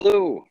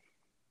Hello.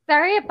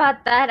 Sorry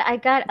about that. I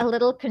got a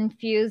little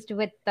confused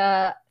with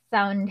the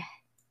sound.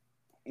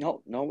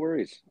 No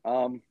worries.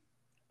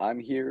 I'm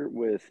here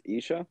with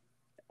Isha.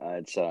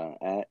 It's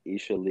at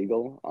Isha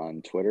Legal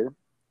on Twitter,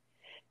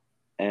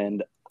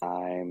 and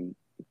I'm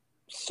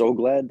so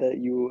glad that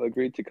you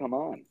agreed to come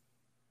on.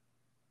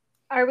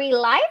 Are we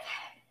live?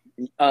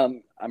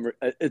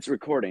 It's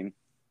recording.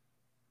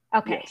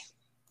 Okay. Yes.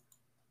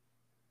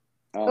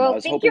 I Well,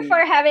 was thank you hoping.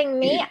 for having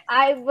me.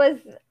 I was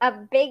a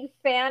big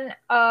fan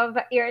of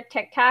your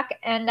TikTok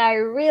and I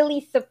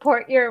really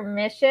support your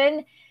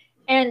mission.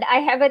 And I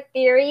have a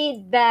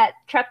theory that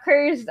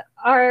truckers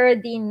are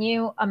the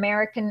new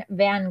American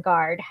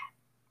vanguard.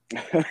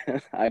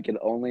 I can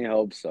only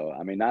hope so.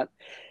 I mean, not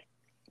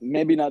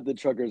maybe not the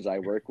truckers I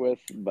work with,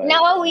 but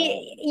Now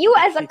you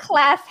as a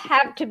class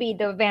have to be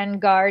the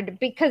vanguard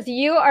because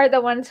you are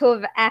the ones who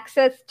have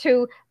access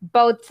to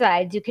both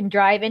sides. You can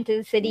drive into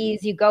the mhm,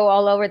 cities, you go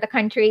all over the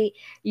country,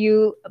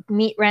 you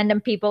meet random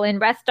people in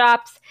rest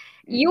stops.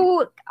 mhm.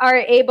 You are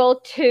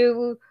able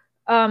to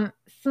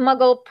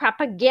smuggle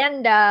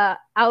propaganda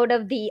out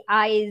of the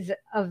eyes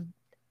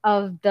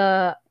of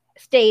the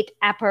state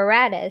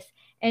apparatus,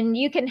 and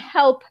you can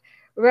help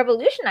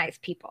revolutionize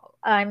people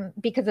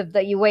because of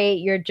the way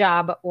your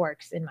job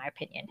works, in my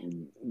opinion.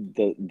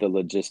 The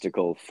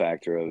logistical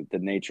factor of the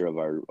nature of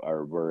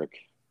our work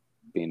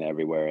being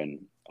everywhere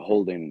and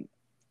holding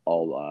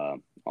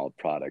all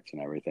products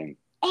and everything.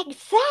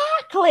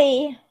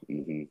 Exactly.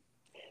 hmm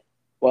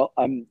Well,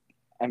 I'm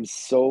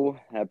so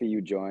happy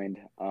you joined.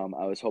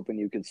 I was hoping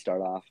you could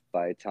start off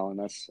by telling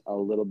us a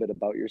little bit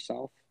about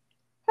yourself.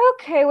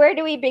 Okay, where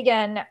do we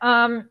begin?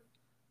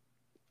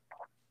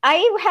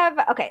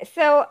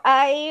 So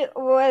I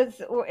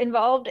was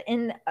involved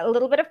in a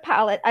little bit of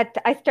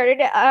I started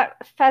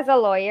as a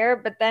lawyer,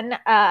 but then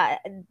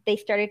they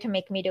started to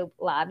make me do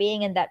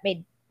lobbying, and that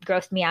made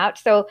grossed me out.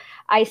 So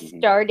hmm I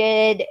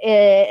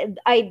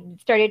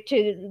started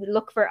to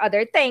look for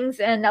other things,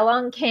 and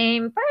along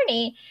came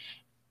Bernie.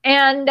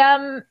 And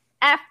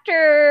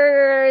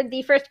after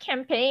the first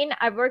campaign,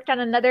 I worked on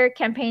another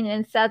campaign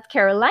in South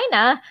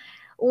Carolina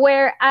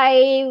where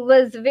I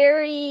was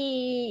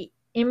very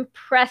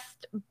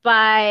impressed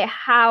by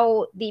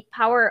how the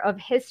power of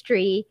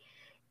history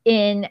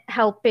in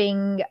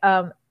helping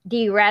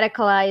de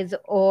radicalize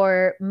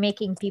or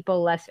making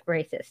people less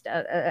racist.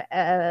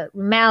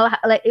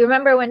 Like, you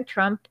remember when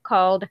Trump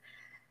called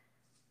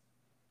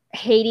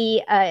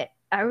Haiti, are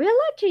we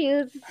allowed to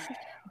use?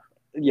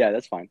 Yeah,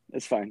 that's fine.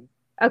 That's fine.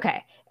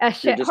 Okay, a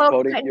You're just shithole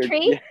quoting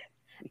country. yeah,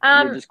 you're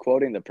Um, just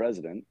quoting the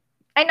president.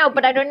 I know,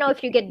 but I don't know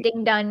if you get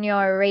dinged on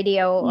your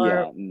radio or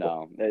Yeah,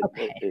 no,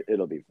 okay.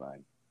 it'll be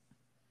fine.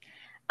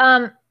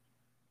 Um,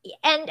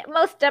 and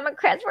most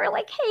Democrats were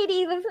like,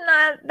 Haiti was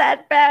not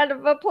that bad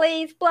of a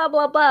place, blah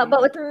blah blah. But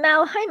hmm with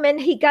Mel Hyman,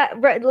 he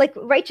got like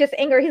righteous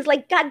anger. He's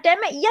like, God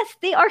damn it, yes,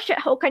 they are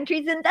shithole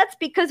countries, and that's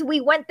because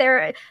we went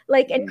there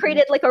like and hmm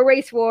created like a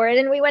race war, and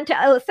then we went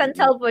to San hmm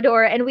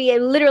Salvador, and we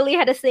literally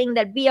had a saying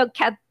that be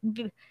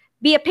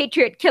a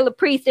patriot, kill a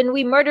priest, and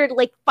we murdered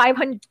like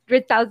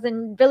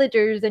 500,000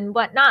 villagers and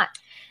whatnot.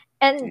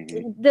 And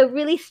hmm the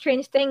really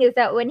strange thing is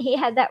that when he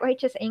had that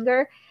righteous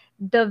anger,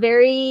 the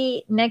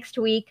very next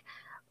week,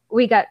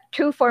 we got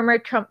two former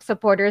Trump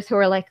supporters who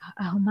were like,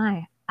 oh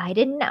my, I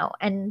didn't know.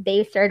 And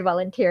they started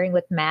volunteering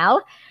with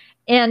Mal.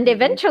 And hmm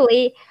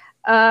eventually,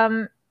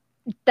 um,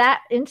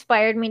 that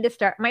inspired me to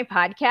start my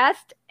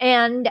podcast.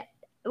 And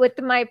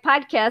with my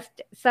podcast,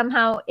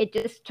 somehow it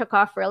just took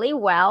off really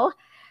well.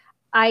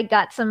 I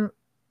got some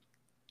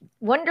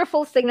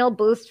wonderful signal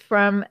boost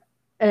from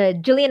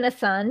Julian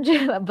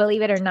Assange,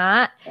 believe it or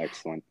not.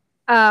 Excellent.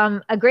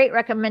 A great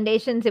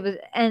recommendations. It was,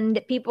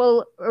 and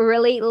people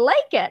really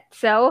like it.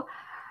 So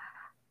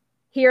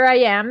here I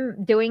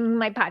am doing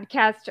my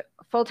podcast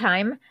full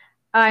time.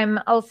 I'm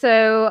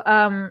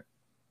also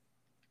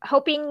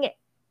hoping,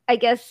 I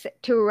guess,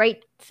 to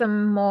write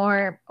some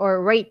more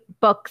or write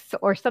books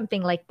or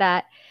something like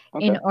that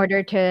in Okay.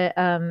 order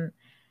to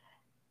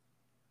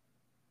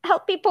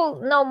help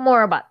people know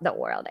more about the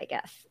world. I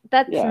guess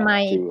that's Yeah,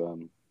 my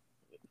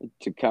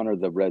to counter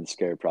the Red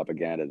Scare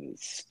propaganda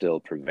that's still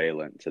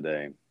prevalent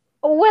today.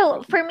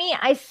 well, for me,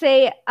 I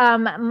say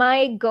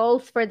my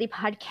goals for the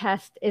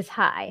podcast is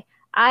high.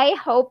 I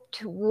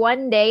hoped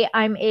one day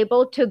I'm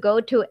able to go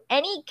to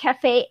any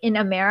cafe in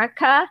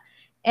America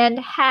and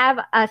have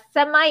a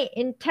semi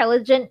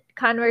intelligent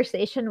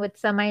conversation with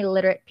semi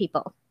literate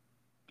people.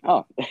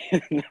 Oh,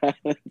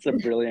 that's a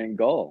brilliant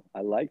goal.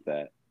 I like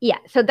that. Yeah,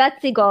 so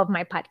that's the goal of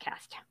my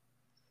podcast.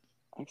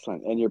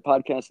 Excellent. And your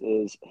podcast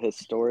is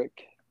historic.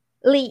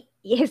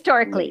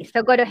 Historically.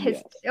 So go to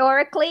Yes.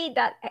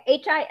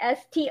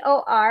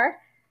 historically.histor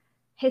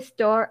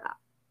histor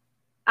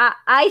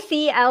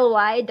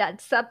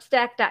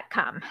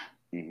icly.substack.com.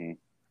 hmm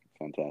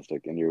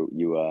Fantastic. And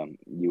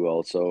you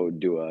also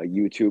do a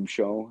YouTube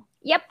show.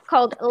 Yep,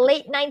 called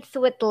Late Nights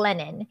with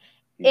Lenin.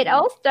 It hmm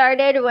all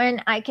started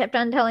when I kept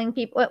on telling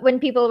people, when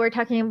people were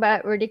talking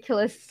about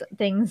ridiculous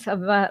things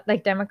about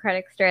like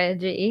democratic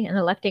strategy and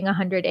electing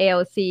 100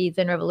 AOCs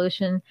and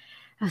revolution.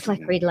 I was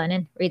like, read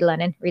Lenin, read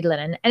Lenin, read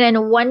Lenin. And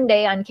then one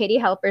day on Katie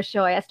Halper's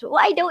show, I asked,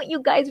 why don't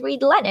you guys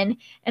read Lenin?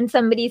 And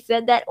somebody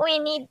said that we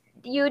need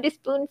you to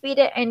spoon feed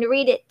it and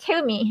read it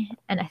to me.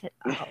 And I said,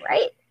 all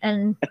right.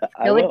 And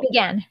I so it will.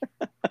 began.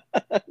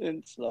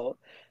 And so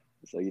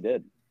you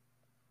did.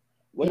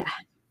 What Yeah.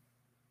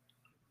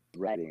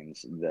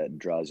 writings that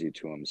draws you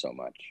to him so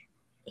much?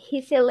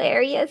 He's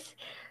hilarious.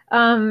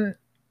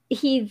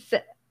 He's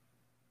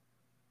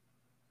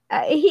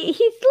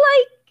he's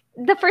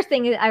like, the first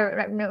thing I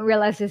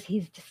realized is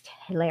he's just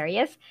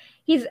hilarious.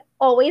 He's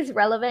always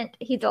relevant.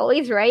 He's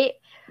always right.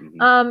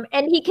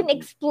 And he can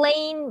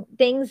explain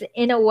things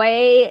in a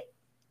way.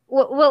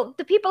 Well,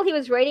 the people he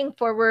was writing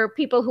for were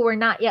people who were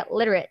not yet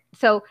literate.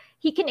 So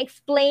he can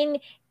explain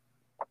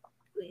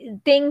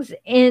things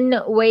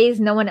in ways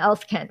no one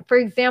else can. For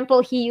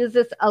example, he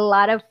uses a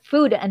lot of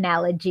food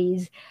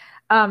analogies.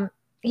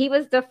 He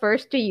was the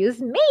first to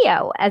use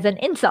mayo as an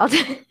insult.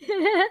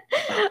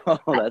 Oh,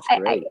 that's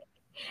great.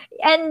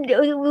 And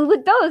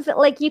with those,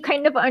 like, you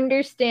kind of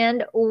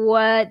understand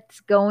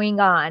what's going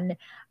on.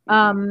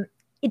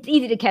 It's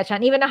easy to catch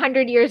on. Even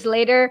 100 years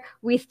later,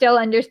 we still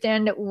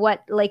understand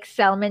what like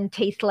salmon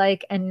tastes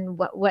like and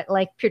what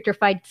like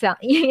putrefied salmon.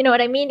 You know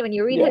what I mean? When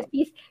you read his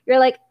piece, you're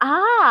like,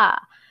 ah.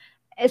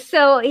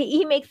 So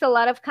he makes a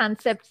lot of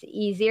concepts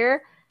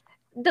easier.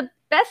 The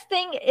best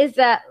thing is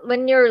that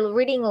when you're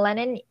reading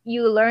Lenin,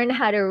 you learn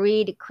how to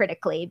read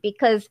critically,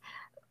 because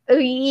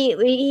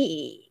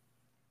every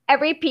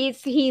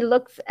piece he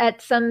looks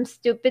at some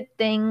stupid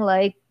thing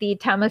like the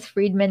Thomas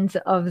Friedman's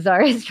of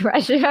Tsarist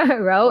Russia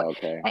wrote.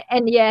 Okay.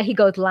 And yeah, he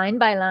goes line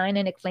by line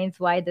and explains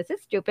why this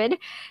is stupid.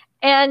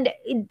 And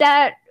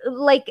that,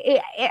 like,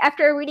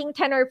 after reading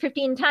 10 or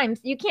 15 times,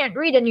 you can't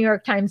read a New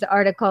York Times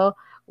article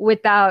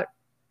without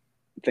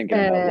thinking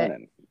about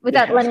Lenin.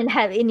 Without Lenin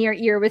in your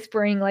ear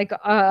whispering like,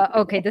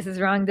 okay, this is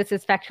wrong, this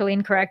is factually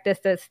incorrect, this.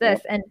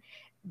 Yep. And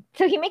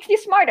so he makes you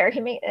smarter.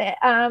 And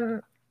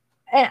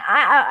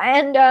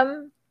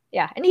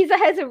he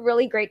has a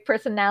really great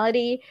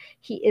personality.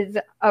 He is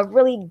a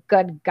really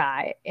good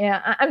guy.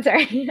 Yeah, I'm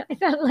sorry. I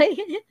sound like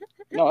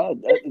No,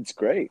 it's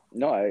great.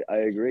 No, I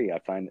agree. I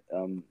find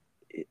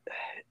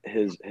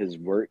his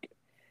work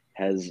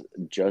has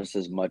just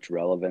as much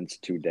relevance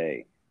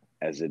today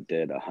as it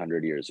did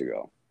 100 years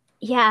ago.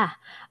 Yeah.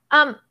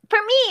 For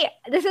me,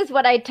 this is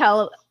what I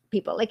tell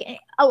people. Like,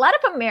 a lot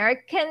of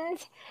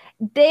Americans,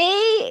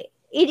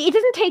 it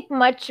doesn't take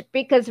much,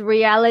 because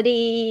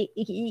reality,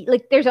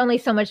 like, there's only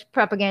so much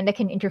propaganda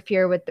can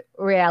interfere with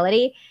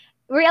reality.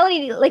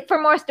 Reality, like, for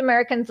most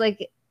Americans,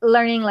 like,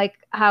 learning like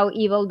how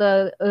evil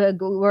the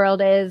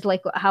world is,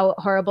 like how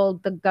horrible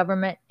the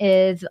government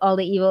is, all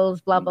the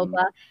evils, blah blah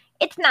blah.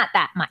 It's not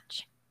that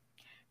much.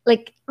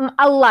 Like,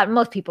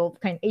 most people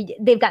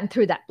they've gotten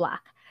through that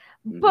block.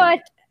 But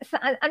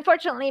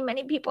unfortunately,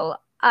 many people,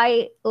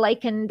 I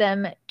liken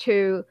them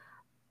to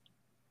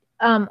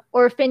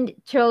orphaned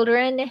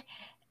children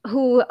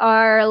who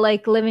are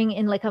like living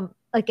in like a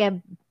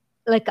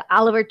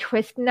Oliver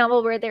Twist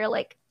novel where they're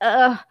like,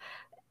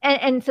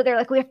 and so they're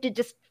like, we have to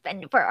just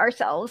fend for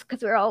ourselves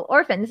because we're all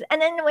orphans.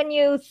 And then when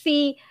you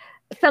see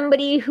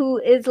somebody who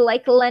is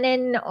like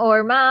Lenin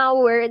or Mao,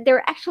 where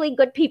they're actually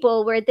good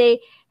people, where they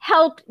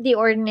help the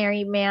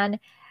ordinary man,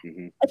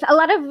 a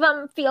lot of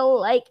them feel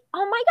like,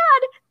 oh my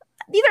God,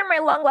 these are my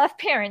long lost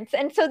parents.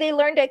 And so they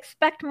learn to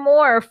expect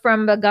more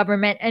from the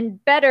government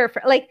and better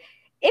for, like,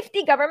 if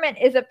the government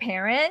is a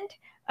parent,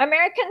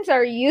 Americans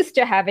are used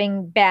to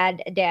having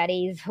bad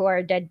daddies who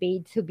are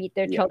deadbeats who beat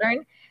their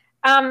children.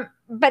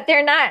 But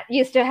they're not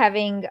used to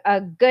having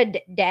a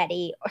good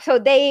daddy. So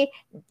they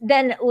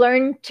then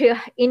learn to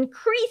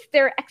increase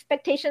their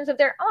expectations of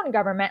their own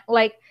government.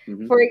 Like,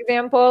 for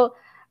example,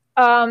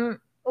 the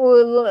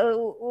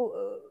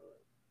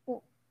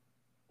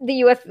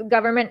US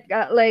government,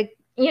 like,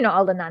 you know,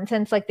 all the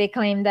nonsense, like they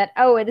claim that,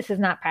 oh, this is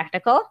not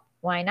practical.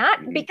 Why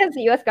not? Because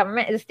the US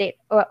government is a state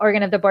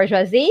organ of the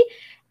bourgeoisie.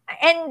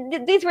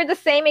 And these were the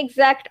same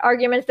exact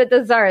arguments that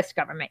the Tsarist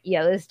government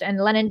used, and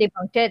Lenin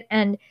debunked it.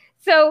 And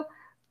so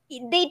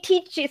they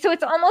teach you. So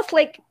it's almost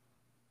like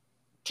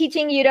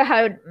teaching you to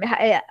how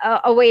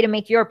a way to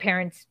make your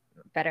parents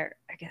better.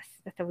 I guess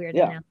that's a weird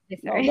analogy.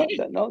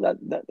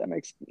 That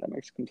makes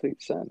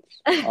complete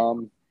sense.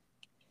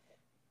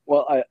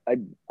 Well,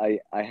 I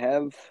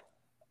have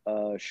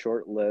a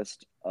short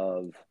list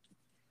of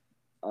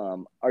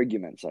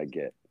arguments I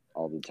get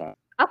all the time.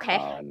 Okay.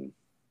 On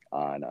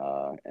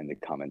in the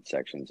comment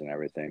sections and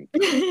everything.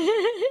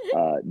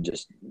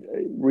 Just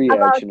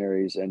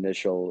reactionaries'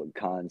 initial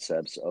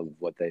concepts of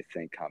what they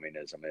think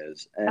communism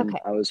is. And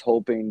I was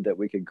hoping that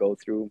we could go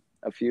through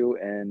a few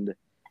and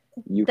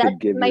you could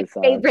give your thoughts.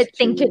 That's my favorite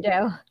thing to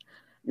do.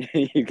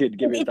 You could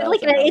give your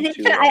thoughts.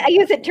 I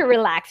use it to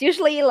relax.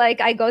 Usually, like,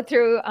 I go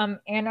through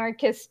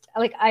anarchist,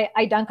 like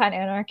I dunk on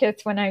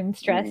anarchists when I'm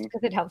stressed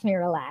because it helps me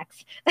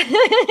relax.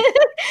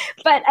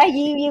 But I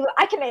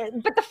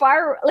can, but the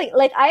far,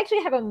 like I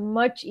actually have a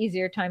much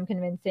easier time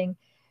convincing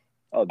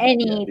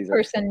any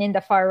person in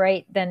the far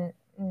right than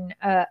certain,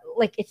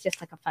 like it's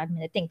just like a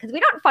 5-minute thing because we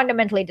don't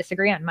fundamentally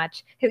disagree on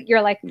much.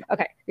 You're like,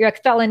 okay, you're like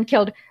Stalin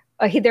killed.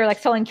 They're like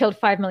Stalin killed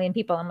 5 million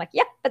people. I'm like,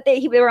 yeah, but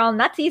they were all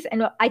Nazis,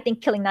 and I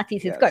think killing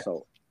Nazis is good.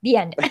 So the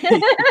end.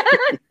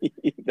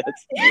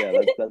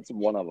 That's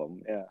one of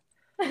them. Yeah.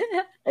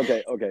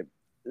 Okay.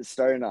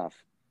 Starting off,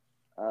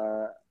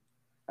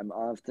 I'm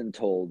often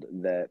told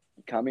that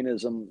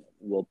communism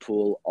will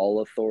pool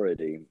all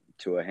authority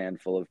to a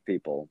handful of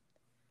people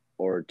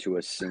or to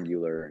a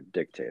singular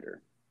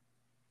dictator.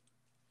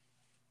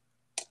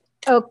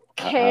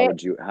 Okay.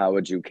 How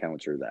would you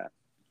counter that?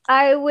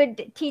 I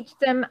would teach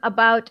them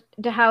about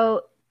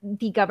how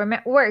the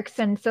government works.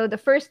 And so the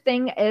first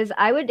thing is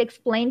I would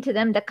explain to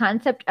them the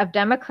concept of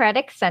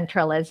democratic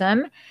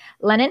centralism.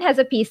 Lenin has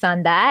a piece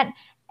on that.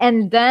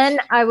 And then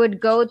I would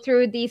go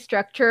through the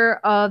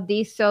structure of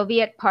the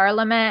Soviet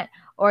parliament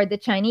or the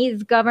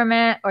Chinese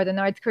government or the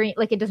North Korean,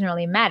 like it doesn't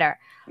really matter.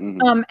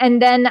 Mm-hmm.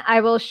 And then I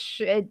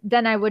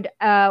would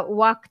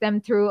walk them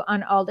through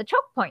on all the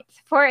choke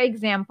points. For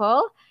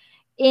example,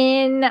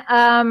 in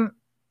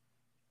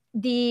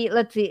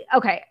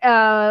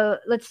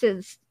let's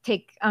just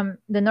take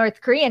the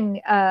North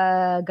Korean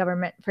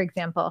government, for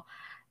example.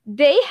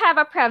 They have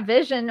a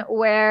provision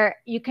where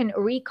you can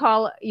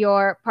recall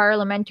your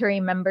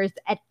parliamentary members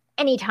at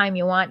any time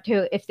you want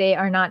to if they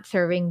are not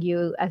serving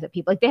you as a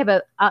people. Like they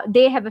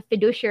have a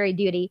fiduciary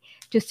duty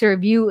to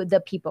serve you, the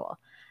people.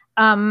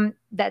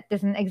 That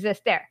doesn't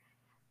exist there.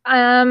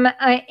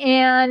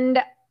 And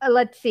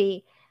let's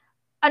see.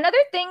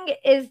 Another thing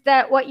is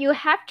that what you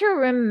have to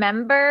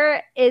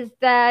remember is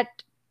that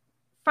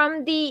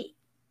as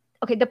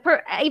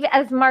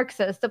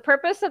Marxists, the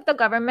purpose of the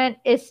government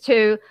is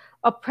to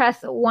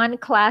oppress one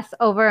class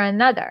over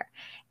another.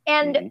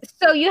 And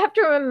so you have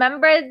to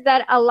remember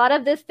that a lot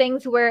of these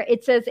things where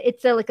it says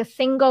it's like a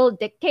single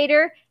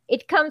dictator,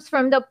 it comes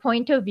from the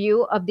point of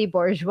view of the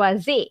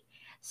bourgeoisie.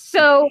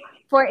 So,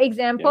 for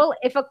example,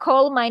 if a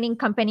coal mining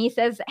company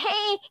says,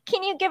 hey,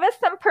 can you give us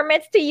some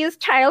permits to use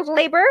child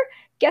labor?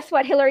 Guess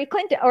what? Hillary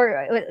Clinton,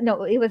 or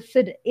no, it was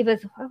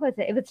what was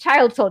it? It was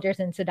child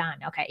soldiers in Sudan.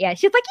 Okay, yeah,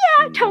 she's like,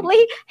 yeah,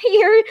 totally.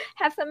 Here,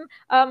 have some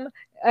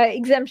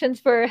exemptions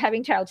for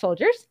having child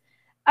soldiers.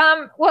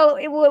 When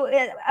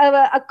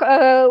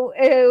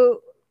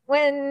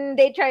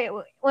they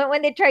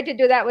tried to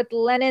do that with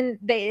Lenin,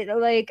 they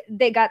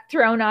got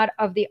thrown out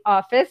of the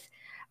office.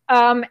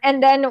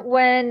 And then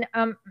when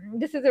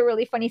this is a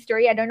really funny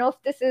story. I don't know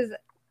if this is.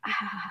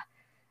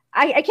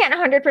 I can't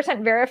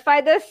 100%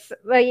 verify this,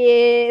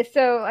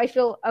 so I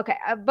feel okay.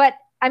 But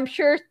I'm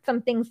sure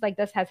some things like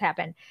this has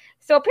happened.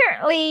 So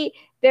apparently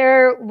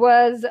there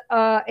was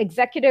an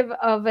executive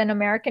of an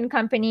American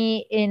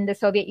company in the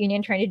Soviet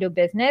Union trying to do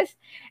business.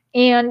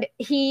 And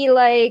he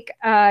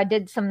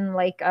did some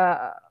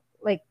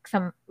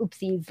some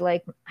oopsies,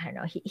 I don't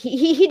know.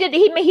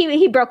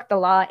 He broke the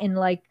law in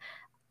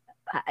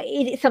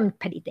some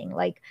petty thing,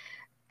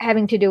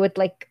 having to do with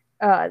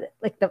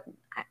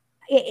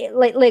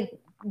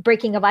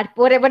breaking of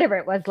whatever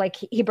it was,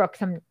 he broke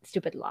some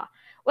stupid law.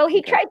 Well,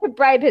 he tried to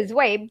bribe his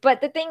way, but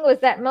the thing was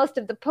that most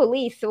of the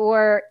police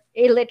were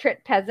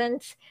illiterate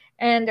peasants,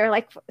 and they're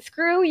like,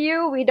 screw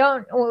you, we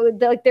don't,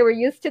 they were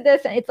used to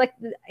this, and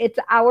it's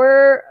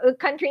our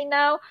country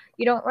now,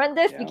 you don't run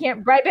this, you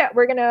can't bribe it,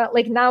 we're gonna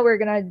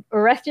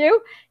arrest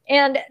you,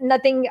 and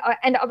nothing,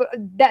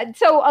 that.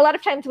 So a lot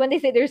of times when they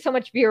say there's so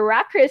much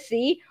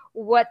bureaucracy,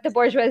 what the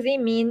bourgeoisie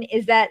mean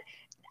is that,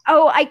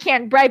 oh, I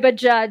can't bribe a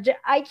judge,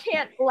 I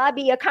can't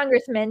lobby a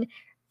congressman.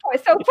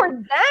 So for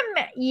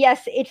them,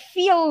 yes, it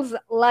feels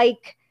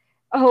like,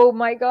 oh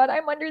my God,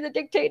 I'm under the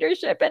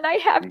dictatorship and I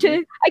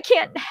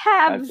can't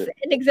have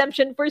an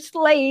exemption for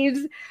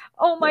slaves.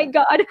 Oh my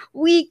God,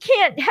 we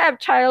can't have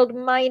child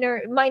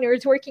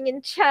minors working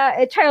in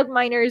child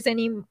minors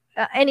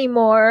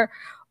anymore.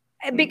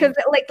 Because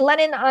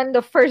Lenin on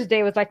the first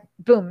day was like,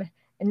 boom,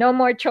 no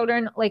more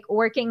children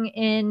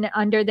working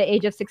under the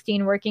age of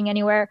 16 working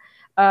anywhere.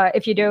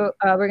 If you do,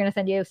 we're going to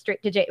send you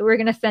straight to jail. We're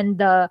going to send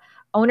the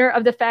owner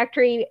of the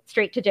factory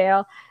straight to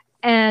jail.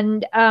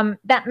 And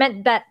that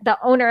meant that the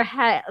owner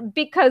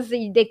because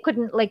they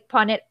couldn't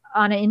pawn it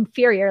on an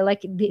inferior,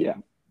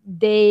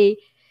 they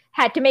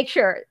had to make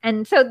sure.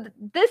 And so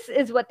this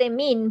is what they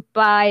mean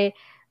by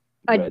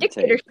a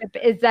dictatorship,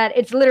 is that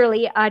it's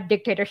literally a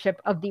dictatorship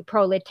of the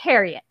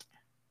proletariat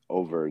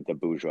over the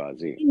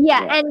bourgeoisie.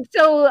 Yeah. And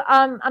so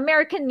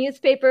American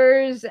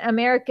newspapers,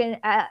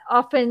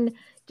 often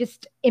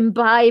just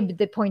imbibe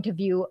the point of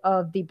view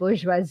of the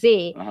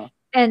bourgeoisie.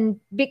 And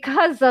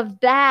because of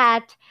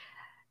that,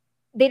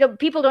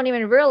 people don't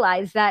even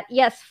realize that,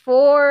 yes,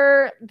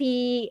 for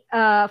the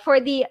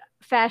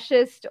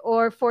fascist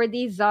or for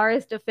the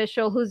czarist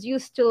official who's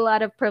used to a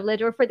lot of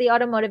privilege, or for the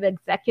automotive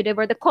executive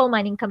or the coal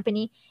mining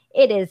company,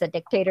 it is a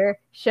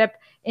dictatorship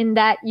in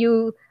that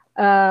you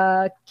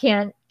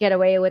can't get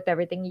away with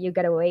everything you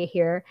get away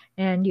here,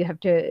 and you have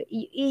to.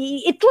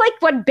 It's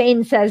like what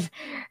Bain says.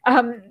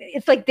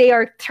 It's like they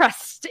are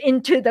thrust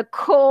into the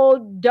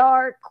cold,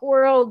 dark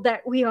world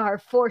that we are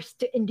forced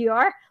to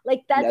endure.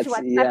 That's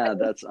what. Yeah,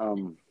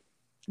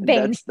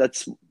 veins.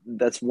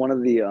 That's one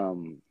of the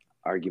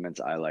arguments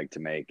I like to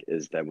make,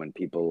 is that when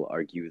people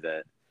argue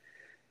that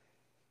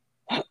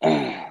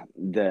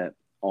that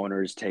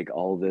owners take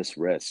all this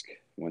risk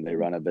when they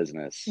run a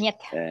business, Yep.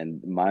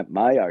 and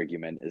my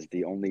argument is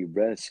the only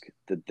risk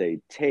that they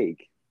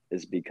take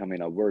is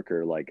becoming a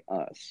worker like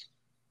us.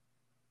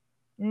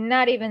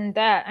 Not even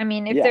that. I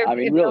mean, if Yeah, they're I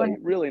mean, if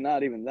really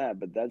not even that,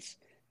 but that's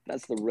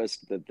the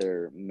risk that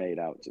they're made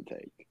out to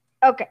take.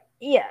 okay,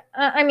 yeah.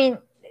 I mean,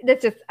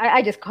 that's just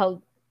I just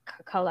call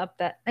up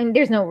that, and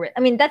there's no. I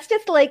mean, that's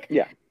just like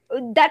Yeah.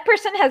 that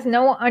person has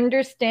no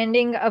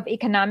understanding of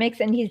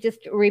economics, and he's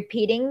just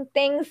repeating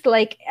things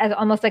like as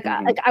almost like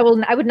Mhm. like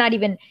I would not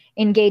even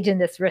engage in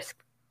this risk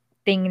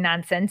thing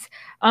nonsense.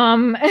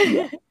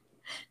 Yeah.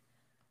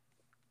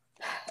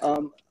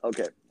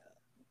 Okay.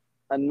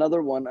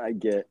 Another one I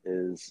get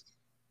is,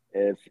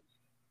 if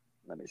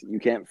let me see, you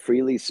can't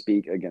freely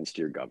speak against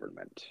your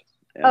government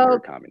under Oh,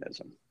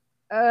 communism.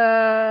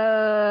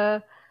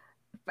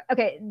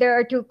 okay. There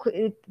are two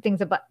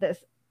things about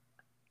this.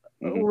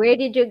 Hmm. Where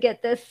did you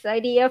get this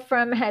idea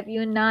from? Have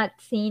you not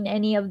seen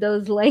any of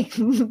those like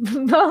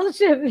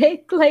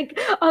Bolshevik, like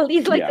all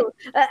these like Yeah.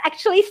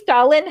 actually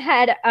Stalin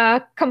had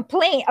a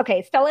complaint.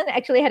 Okay, Stalin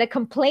actually had a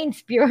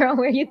complaints bureau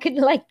where you could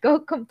like go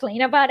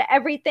complain about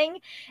everything.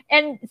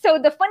 And so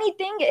the funny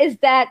thing is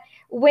that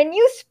when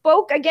you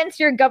spoke against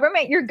your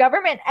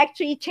government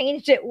actually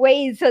changed its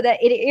ways so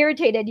that it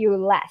irritated you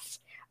less.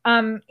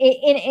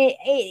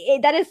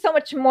 That is so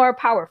much more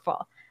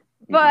powerful.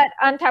 Hmm. But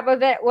on top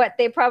of it, what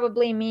they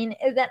probably mean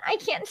is that I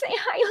can't say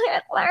hi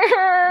Hitler.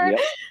 Yep.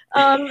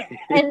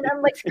 And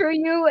I'm like, screw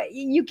you,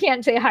 you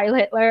can't say hi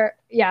Hitler.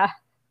 Yeah.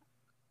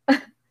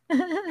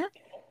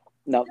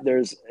 Now,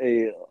 there's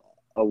a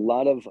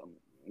lot of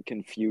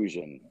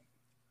confusion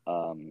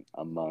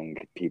among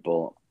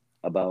people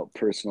about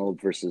personal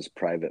versus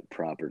private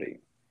property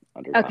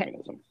under Okay.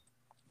 communism.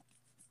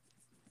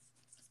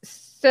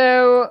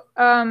 So,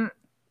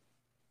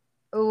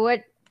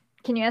 what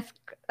can you ask?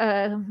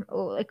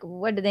 Like,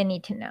 what do they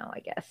need to know? I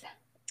guess.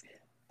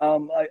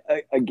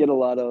 I get a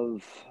lot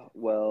of,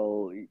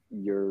 well,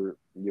 your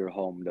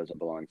home doesn't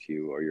belong to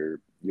you, or your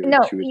No,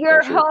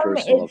 your toothbrush or home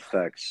personal is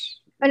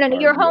effects oh, no, no,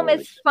 your aren't home is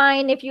yours.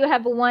 fine if you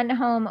have one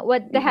home.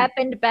 What Hmm.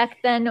 happened back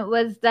then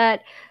was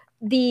that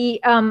the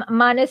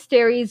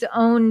monasteries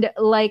owned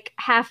like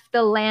half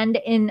the land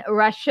in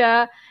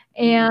Russia,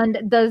 Hmm.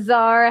 and the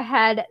Tsar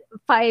had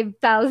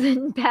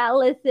 5,000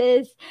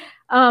 palaces.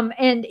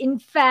 And in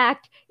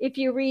fact, if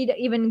you read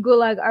even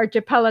Gulag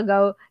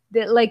Archipelago,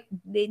 that like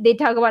they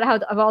talk about how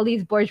of all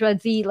these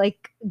bourgeoisie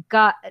like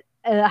got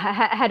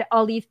had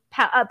all these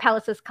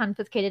palaces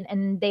confiscated,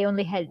 and they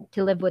only had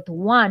to live with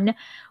one,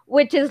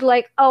 which is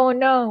like, oh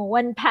no,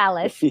 one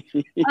palace.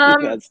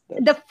 The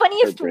That's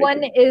funniest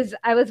one heartbreaking. is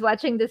I was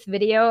watching this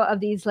video of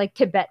these like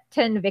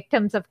Tibetan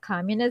victims of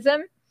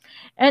communism,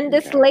 and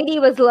this Okay. lady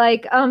was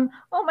like, oh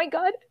my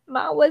God,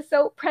 Mao was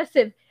so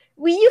oppressive.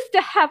 We used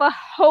to have a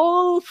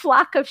whole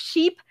flock of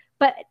sheep,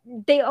 but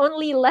they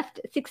only left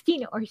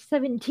 16 or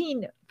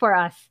 17 for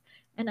us.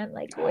 And I'm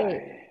like,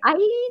 wait, Hi.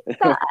 I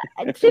thought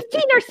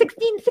 15 or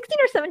 16, 16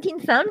 or 17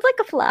 sounds like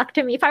a flock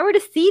to me. If I were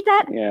to see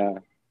that, Yeah.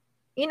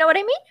 you know what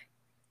I mean?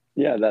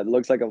 Yeah, that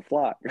looks like a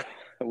flock.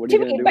 What are To you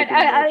gonna me, do but with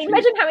any more I sheep?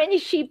 imagine how many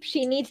sheep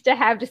she needs to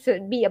have just to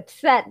be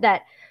upset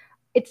that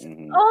it's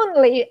Hmm.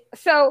 only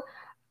so.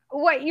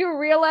 What you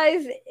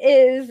realize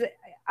is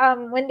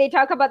when they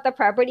talk about the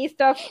property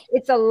stuff,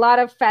 it's a lot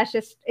of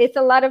fascist, it's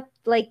a lot of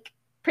like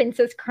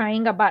princes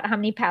crying about how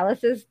many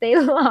palaces they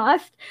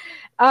lost.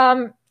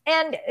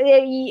 And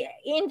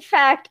in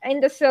fact, in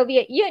the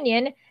Soviet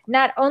Union,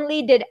 not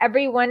only did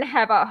everyone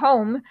have a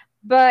home,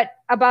 but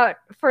about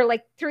for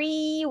like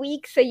 3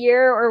 weeks a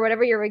year or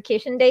whatever your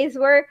vacation days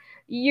were,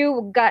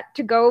 you got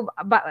to go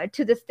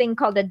to this thing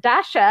called a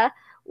dasha,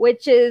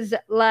 which is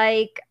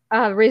like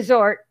a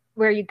resort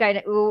where you got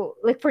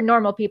like for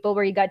normal people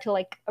where you got to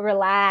like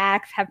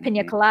relax, have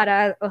pina Hmm.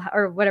 colada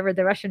or whatever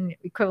the Russian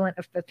equivalent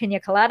of the pina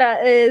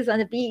colada is on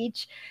the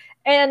beach.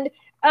 And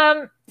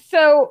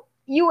so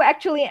you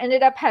actually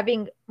ended up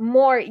having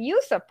more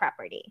use of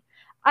property.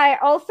 I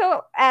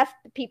also asked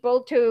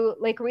people to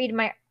like read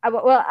my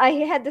well, I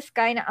had this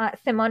guy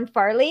Simon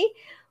Farley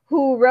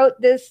who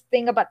wrote this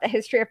thing about the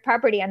history of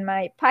property on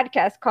my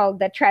podcast called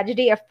The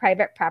Tragedy of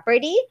Private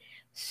Property.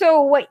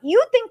 So what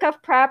you think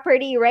of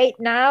property right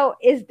now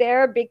is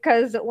there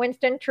because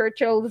Winston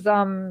Churchill's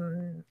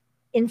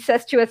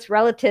incestuous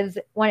relatives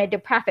wanted to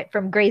profit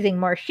from grazing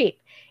more sheep.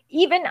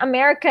 Even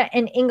America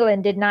and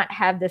England did not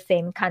have the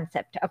same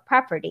concept of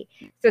property.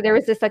 So there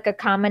was this like a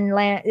common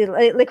land,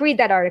 like read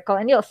that article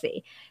and you'll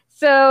see.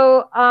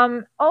 So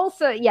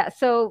also, yeah,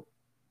 so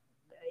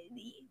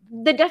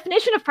the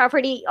definition of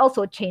property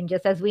also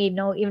changes as we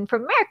know even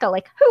from America,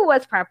 like who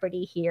was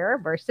property here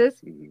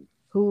versus Hmm.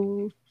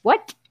 who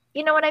what,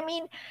 you know what I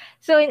mean?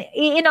 So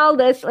in all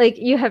this, like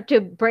you have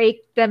to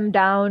break them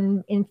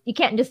down in, you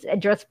can't just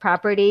address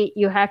property,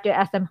 you have to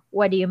ask them,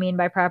 what do you mean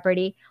by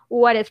property,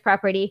 what is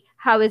property,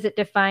 how is it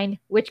defined,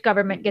 which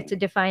government gets Hmm.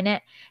 to define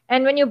it.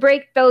 And when you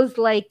break those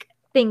like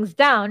things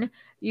down,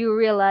 you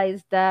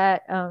realize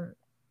that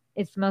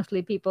it's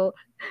mostly people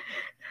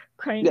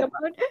crying Yeah,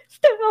 about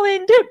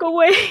Stalin took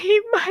away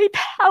my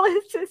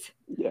palaces.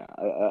 yeah.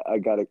 I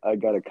got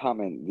a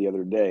comment the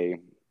other day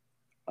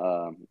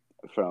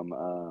from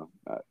a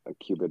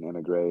Cuban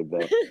immigrant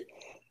that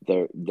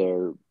their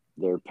their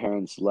their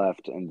parents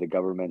left and the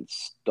government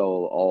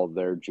stole all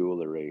their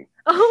jewelry.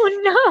 Oh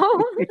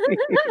no.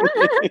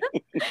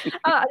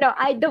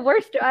 No, the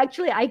worst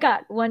actually I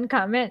got one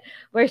comment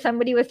where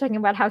somebody was talking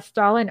about how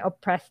Stalin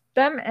oppressed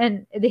them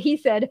and he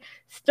said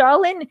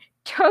Stalin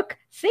took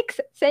 6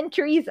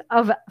 centuries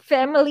of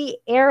family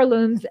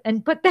heirlooms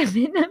and put them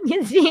in a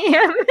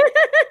museum.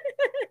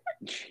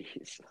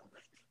 Jeez.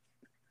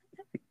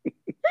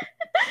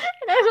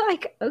 And I'm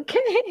like,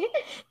 okay.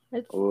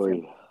 That's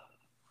Oy.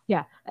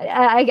 yeah.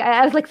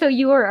 I was like, so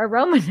you were a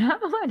Romanov?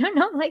 I don't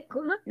know, like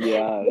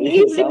Yeah,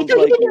 it sounds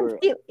like you were.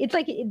 it's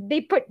like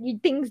they put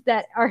things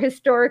that are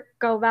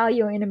historical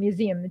value in a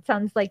museum. It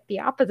sounds like the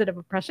opposite of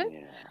oppression.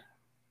 Yeah.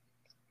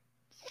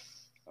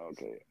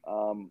 Okay.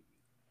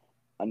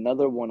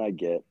 Another one I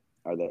get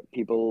are that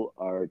people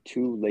are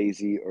too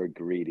lazy or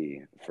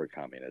greedy for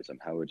communism.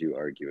 How would you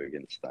argue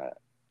against that?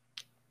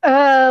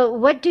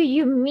 What do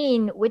you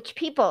mean? Which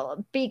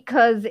people?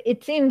 Because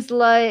it seems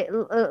like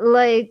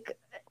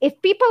if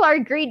people are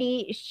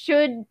greedy,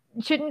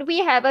 shouldn't we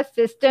have a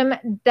system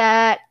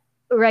that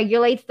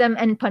regulates them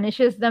and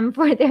punishes them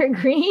for their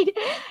greed,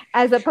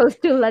 as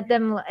opposed to let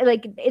them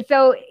like?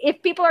 So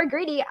if people are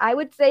greedy, I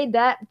would say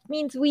that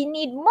means we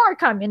need more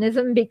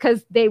communism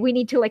because we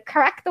need to like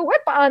crack the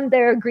whip on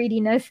their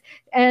greediness.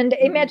 And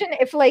Mhm. imagine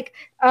if like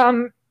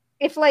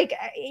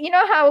you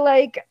know how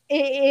like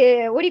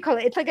what do you call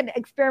it, it's like an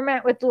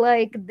experiment with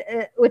like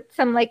with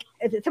some like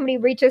somebody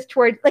reaches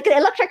toward like an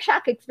electric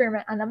shock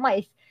experiment on the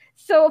mice.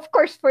 So of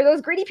course for those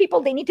greedy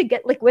people they need to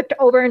get like whipped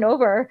over and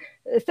over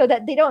so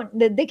that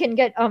they can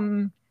get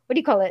what do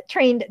you call it,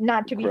 trained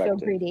not to be so Corrected.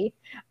 greedy.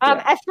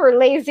 Yeah. As for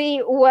lazy,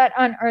 what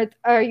on earth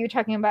are you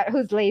talking about?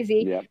 Who's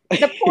lazy? Yeah.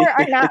 The poor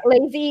are not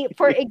lazy.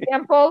 For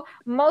example,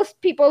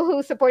 most people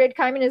who supported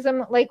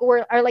communism like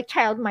are like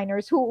child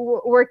miners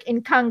who work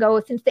in Congo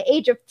since the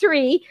age of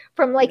 3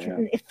 from like Yeah.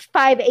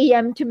 5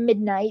 a.m. to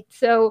midnight.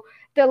 So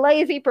the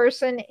lazy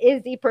person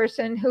is the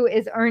person who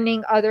is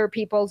earning other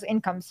people's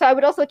income. So I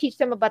would also teach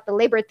them about the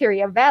labor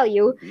theory of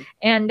value Mhm.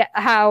 and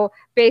how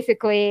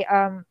basically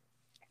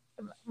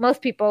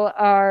most people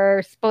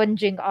are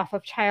sponging off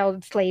of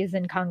child slaves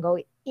in Congo.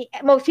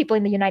 Most people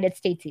in the United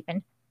States,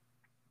 even.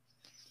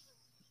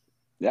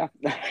 Yeah.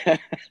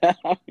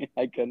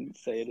 I couldn't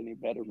say it any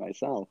better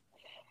myself.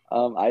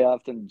 I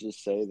often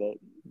just say that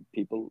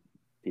people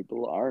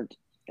people aren't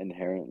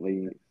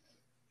inherently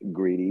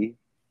greedy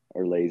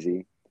or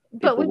lazy. But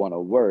People we want to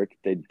work.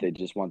 They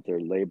just want their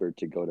labor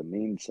to go to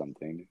mean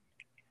something.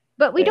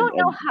 don't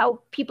know And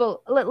how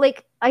people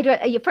like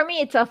for me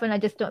it's often I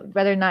just don't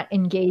rather not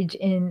engage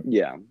in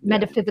yeah, yeah,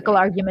 metaphysical yeah.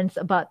 arguments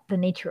about the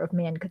nature of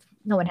man because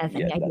no one has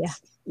Yeah, any idea.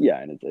 that's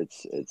yeah, and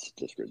it's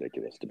just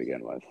ridiculous to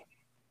begin with.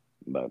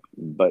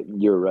 But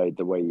you're right.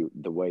 The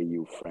way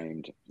you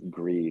framed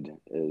greed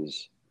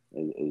is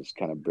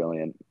kind of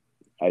brilliant.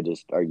 I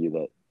just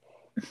argue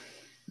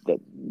that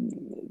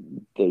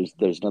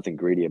there's nothing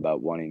greedy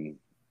about wanting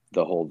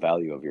the whole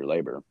value of your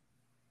labor.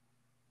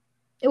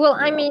 Well,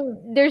 You I know.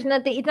 mean, there's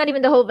nothing. It's not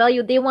even the whole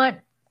value. They want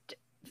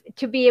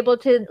to be able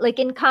to like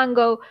in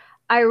Congo.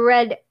 I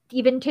read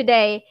even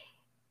today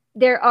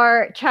there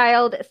are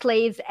child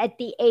slaves at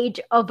the age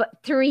of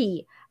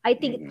 3. I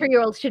think Hmm.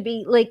 3-year-olds should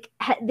be like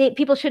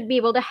people should be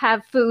able to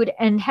have food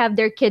and have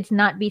their kids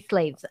not be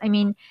slaves. I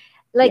mean,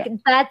 like Yeah.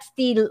 that's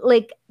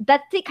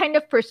the kind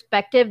of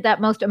perspective that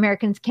most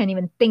Americans can't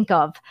even think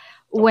of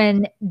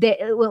when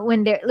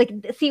they're like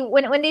see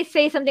when they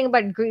say something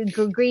about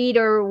greed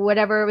or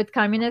whatever with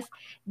communists,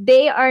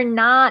 they are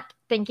not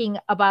thinking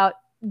about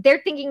they're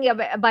thinking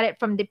about it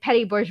from the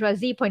petty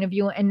bourgeoisie point of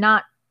view and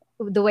not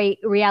the way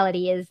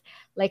reality is,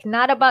 like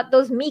not about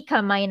those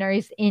Mika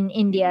miners in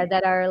India Hmm.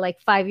 that are like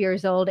 5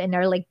 years old and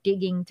are like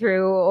digging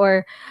through,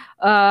 or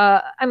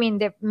I mean,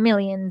 there are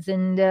millions,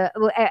 and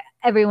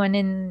everyone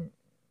in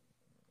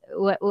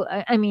what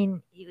I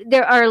mean,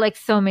 there are like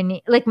so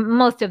many, like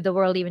most of the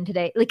world even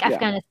today, like Yeah.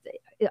 Afghanistan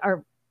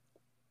are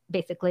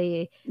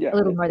basically a Yeah.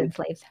 little more than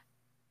slaves.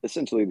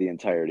 Essentially the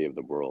entirety of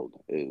the world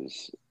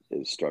is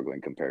struggling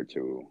compared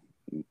to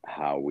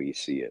how we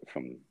see it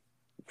from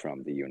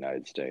the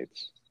United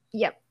States.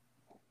 Yep.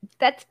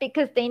 That's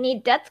because they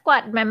need death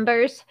squad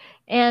members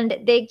and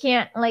they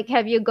can't like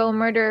have you go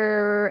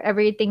murder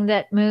everything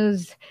that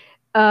moves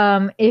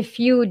if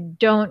you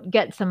don't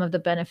get some of the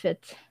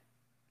benefits.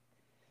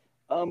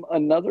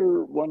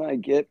 Another one I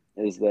get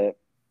is that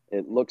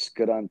it looks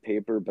good on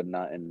paper, but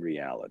not in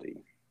reality.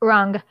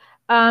 Wrong.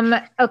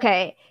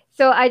 Okay.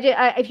 So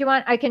if you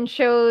want, I can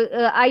show.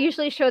 I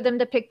usually show them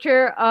the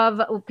picture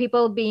of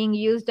people being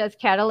used as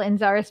cattle in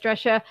Tsarist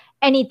Russia.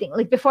 Anything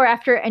like before,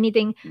 after,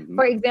 anything. Hmm.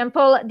 For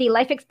example, the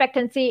life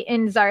expectancy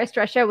in Tsarist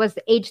Russia was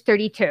age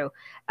 32.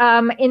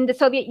 In the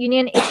Soviet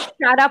Union, it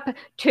shot up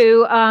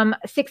to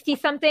 60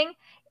 something.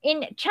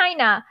 In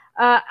China,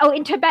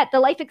 In Tibet, the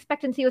life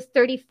expectancy was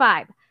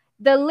 35.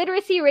 The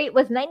literacy rate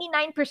was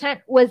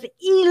 99% was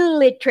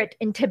illiterate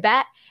in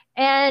Tibet.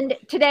 And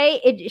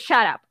today it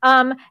shot up.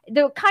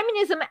 The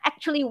communism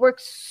actually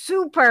works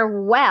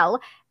super well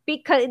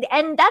because,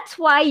 and that's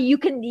why you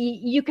can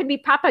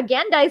be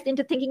propagandized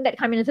into thinking that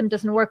communism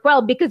doesn't work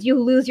well, because you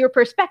lose your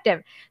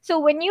perspective. So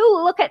when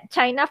you look at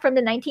China from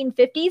the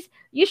 1950s,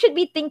 you should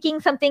be thinking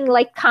something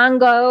like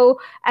Congo,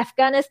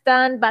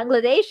 Afghanistan,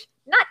 Bangladesh,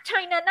 not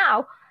China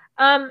now.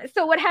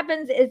 So what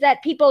happens is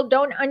that people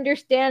don't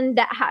understand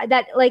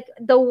that like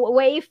the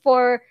way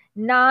for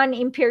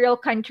non-imperial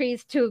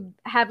countries to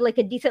have like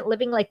a decent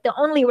living, like the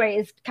only way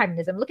is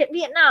communism. Look at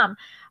Vietnam.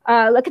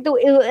 Look at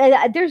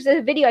there's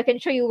a video I can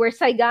show you where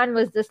Saigon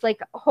was this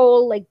like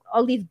whole, like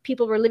all these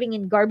people were living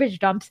in garbage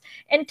dumps,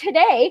 and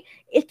today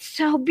it's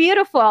so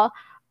beautiful.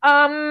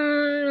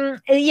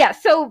 Yeah,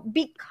 so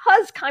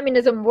because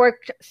communism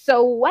worked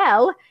so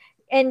well,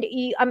 and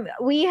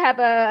we have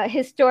a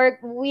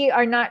we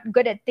are not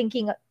good at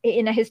thinking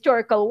in a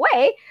historical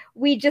way.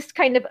 We just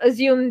kind of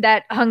assume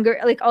that hunger,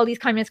 like all these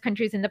communist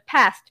countries in the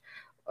past,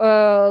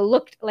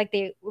 looked like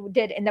they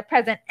did in the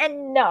present,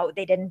 and no,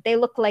 they didn't. They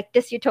look like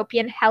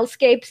dystopian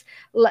hellscapes,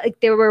 like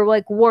they were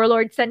like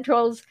warlord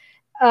centrals.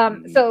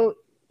 So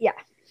yeah.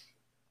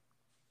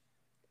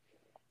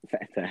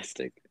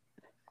 Fantastic.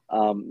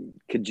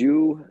 Could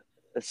you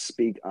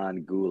speak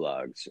on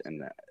gulags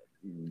and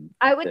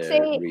I would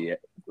say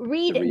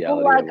read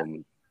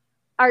Gulag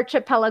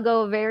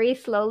Archipelago very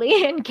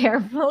slowly and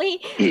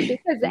carefully,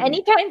 because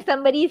anytime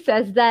somebody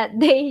says that,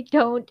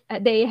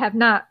 they have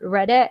not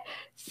read it.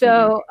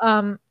 So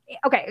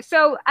okay,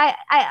 so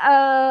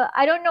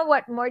I don't know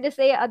what more to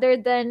say other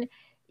than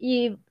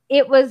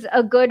it was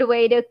a good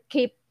way to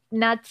keep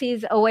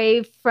Nazis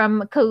away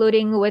from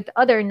colluding with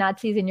other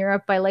Nazis in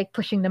Europe by like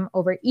pushing them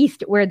over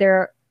east where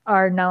there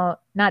are no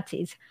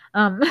Nazis.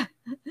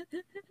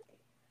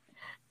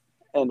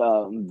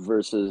 And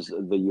versus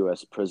the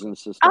U.S. prison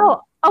system.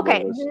 Oh,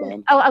 okay.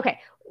 Oh, okay.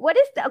 What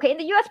is okay in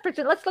the U.S.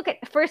 prison? Let's look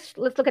at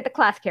the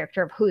class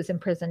character of who's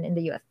imprisoned in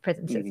the U.S.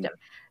 prison system.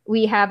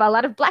 We have a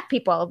lot of Black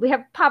people. We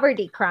have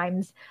poverty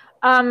crimes.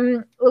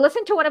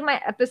 Listen to one of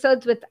my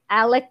episodes with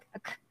Alec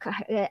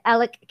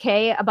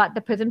K about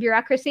the prison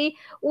bureaucracy,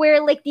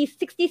 where like these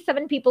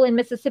 67 people in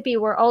Mississippi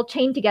were all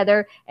chained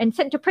together and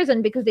sent to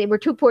prison because they were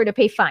too poor to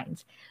pay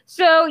fines.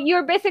 So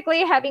you're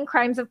basically having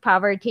crimes of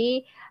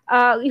poverty.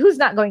 Who's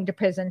not going to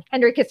prison?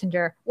 Henry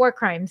Kissinger, war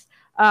crimes.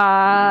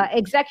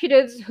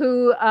 Executives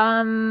who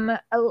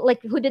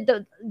who did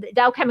the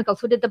Dow Chemicals,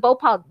 who did the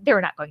Bhopal, they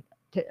were not going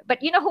to.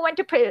 But you know who went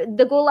to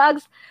the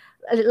gulags?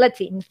 Let's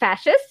see,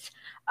 fascists.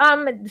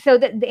 So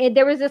that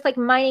there was this like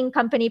mining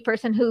company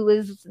person who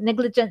was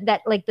negligent,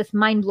 that like this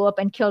mine blew up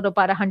and killed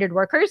about 100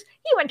 workers.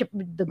 He went to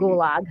the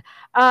gulag.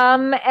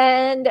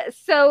 And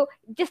so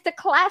just the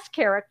class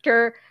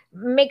character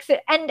makes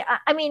it, and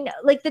I mean,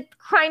 like the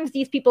crimes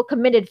these people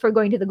committed for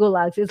going to the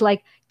gulags is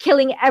like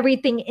killing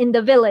everything in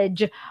the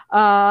village.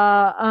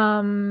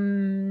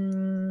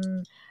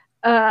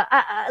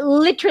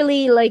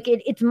 Literally, like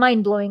it's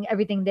mind blowing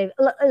everything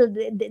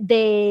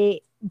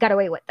they got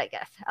away with, I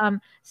guess.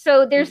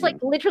 So there's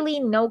like literally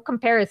no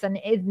comparison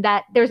in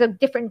that there's a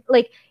different,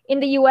 like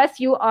in the US,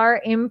 you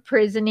are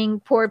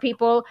imprisoning poor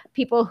people,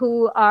 people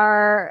who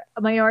are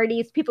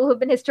minorities, people who've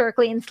been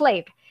historically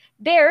enslaved.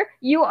 There,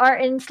 you are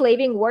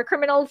enslaving war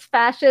criminals,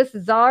 fascists,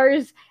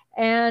 czars,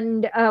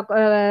 and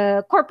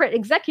corporate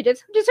executives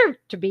who deserve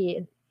to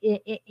be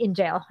in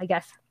jail, I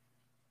guess.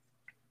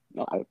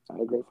 No, I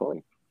agree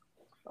fully.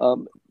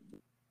 On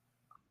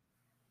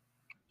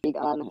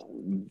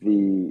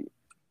the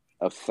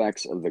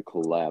effects of the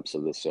collapse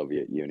of the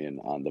Soviet Union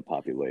on the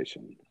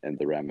population and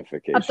the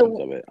ramifications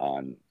of it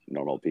on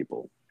normal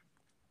people.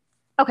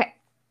 Okay,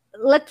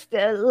 let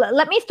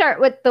me start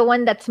with the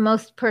one that's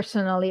most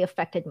personally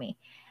affected me.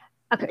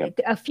 Okay.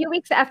 A few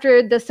weeks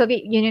after the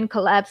Soviet Union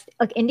collapsed,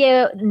 like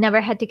India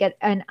never had to get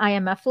an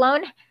IMF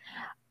loan.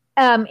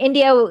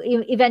 India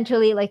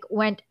eventually like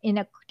went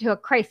into a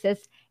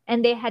crisis,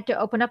 and they had to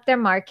open up their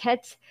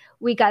markets.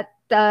 We got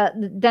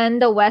then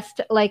the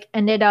West like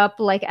ended up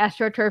like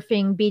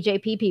astroturfing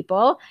BJP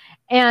people,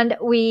 and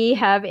we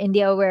have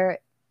India where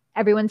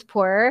everyone's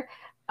poor.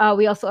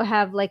 We also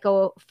have like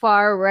a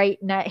far right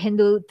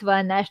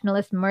Hindutva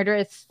nationalist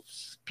murderous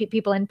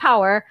people in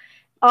power,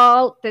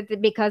 all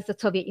because the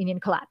Soviet Union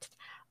collapsed.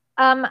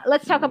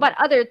 Let's talk about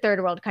other third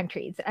world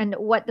countries and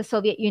what the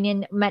Soviet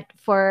Union meant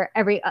for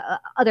every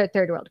other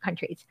third world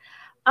countries.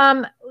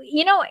 The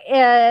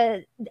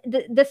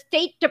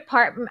State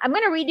Department, I'm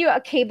going to read you a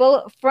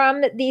cable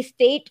from the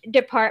State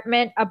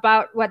Department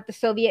about what the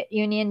Soviet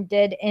Union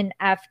did in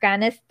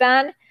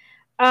Afghanistan.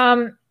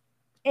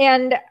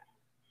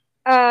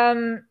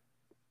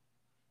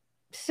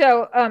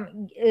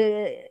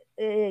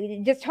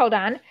 Just hold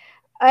on.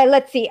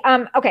 Let's see.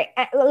 Okay,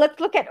 let's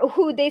look at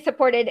who they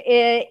supported.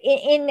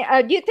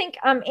 Do you think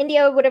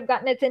India would have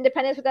gotten its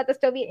independence without the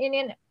Soviet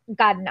Union?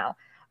 God, no.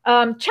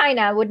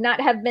 China would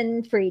not have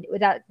been freed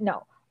without,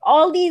 no.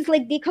 All these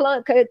like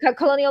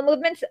colonial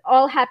movements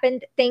all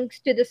happened thanks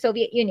to the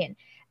Soviet Union.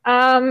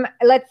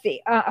 Let's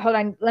see. Hold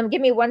on.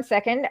 Give me 1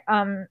 second.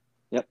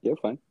 Yep, you're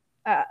fine.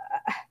 Uh,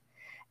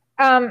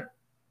 um,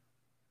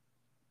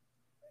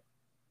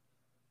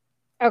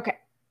 okay.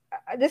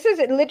 This is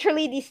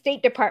literally the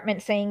State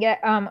Department saying it.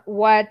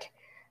 What?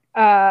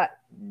 Uh,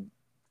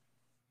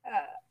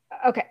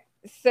 okay.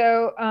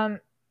 So,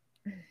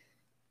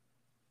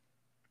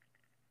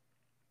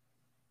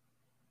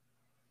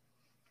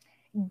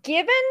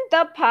 given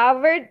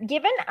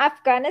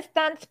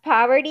Afghanistan's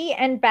poverty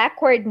and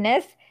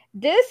backwardness,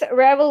 this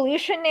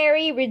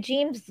revolutionary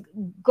regime's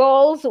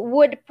goals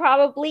would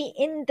probably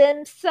in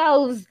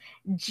themselves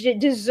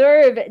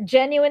deserve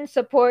genuine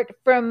support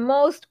from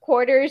most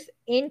quarters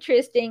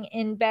interested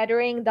in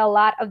bettering the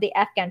lot of the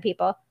Afghan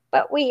people.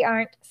 But we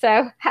aren't,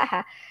 so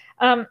haha.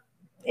 um,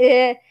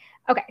 eh,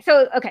 okay,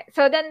 so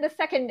then the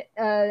second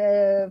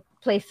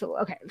place.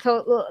 Okay,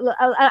 so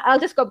I'll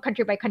just go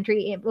country by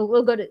country.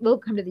 We'll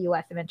come to the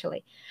U.S.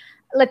 eventually.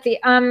 Let's see.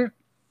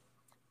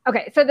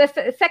 Okay, so the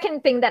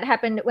second thing that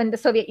happened when the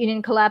Soviet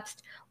Union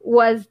collapsed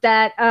was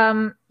that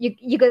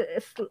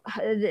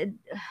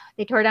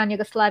they tore down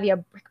Yugoslavia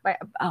brick by,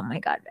 oh my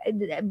God,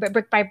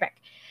 brick by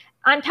brick.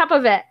 On top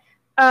of it,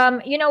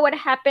 you know what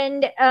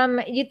happened?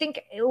 You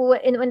think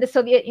when the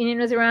Soviet Union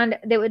was around,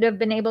 they would have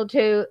been able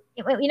to,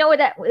 you know what,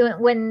 that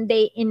when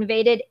they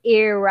invaded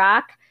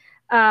Iraq,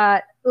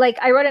 like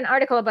I wrote an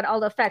article about all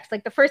the effects.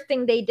 Like the first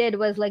thing they did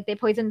was like they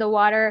poisoned the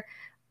water.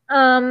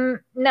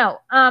 No.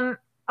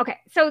 Okay.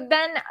 So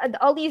then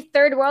all these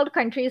third world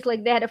countries,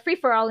 like they had a free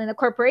for all in the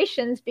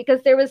corporations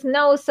because there was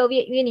no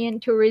Soviet Union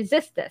to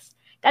resist this.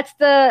 That's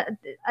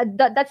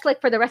that's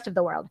like for the rest of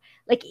the world.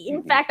 Like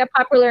in fact, a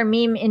popular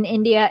meme in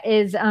India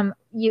is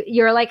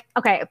you're like,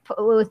 okay,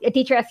 a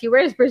teacher asks you,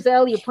 where's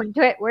Brazil? You point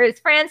to it. Where's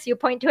France? You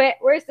point to it.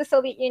 Where's the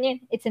Soviet Union?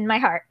 It's in my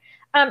heart.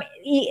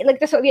 Like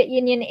the Soviet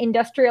Union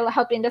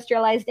helped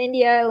industrialize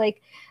India.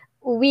 Like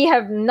we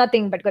have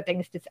nothing but good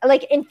things to say.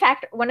 Like in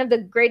fact, one of the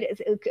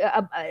greatest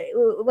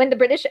when the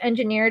British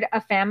engineered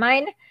a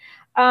famine,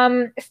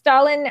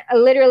 Stalin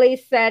literally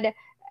said.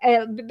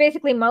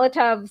 Basically,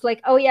 Molotov's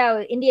like, oh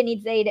yeah, India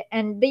needs aid,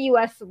 and the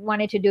U.S.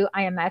 wanted to do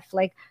IMF,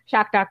 like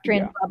shock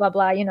doctrine, blah blah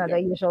blah, the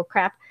usual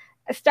crap.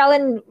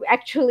 Stalin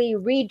actually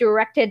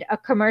redirected a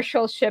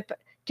commercial ship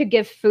to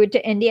give food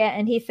to India,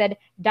 and he said,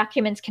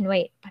 documents can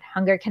wait, but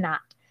hunger cannot.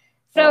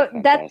 So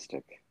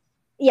fantastic.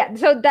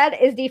 So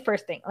that is the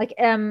first thing, like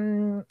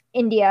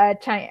India,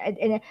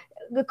 China,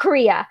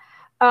 Korea.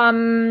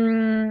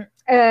 So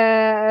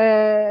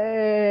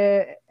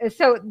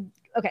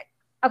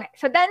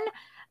so then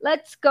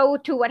let's go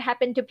to what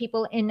happened to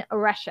people in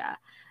Russia.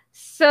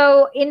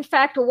 So, in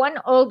fact, one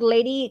old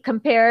lady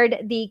compared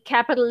the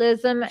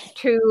capitalism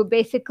to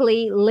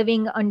basically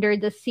living under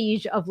the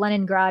siege of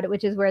Leningrad,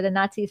 which is where the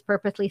Nazis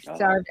purposely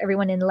starved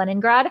everyone in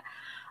Leningrad.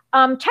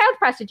 Child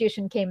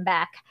prostitution came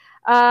back.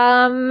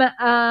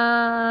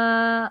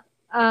 I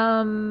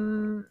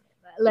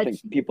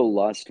think people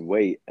lost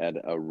weight at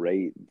a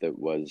rate that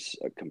was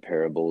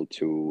comparable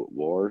to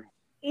war.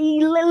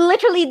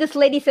 Literally, this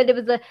lady said it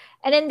was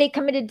and then they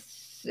committed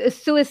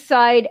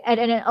suicide at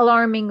an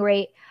alarming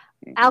rate.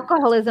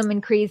 Alcoholism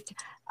increased.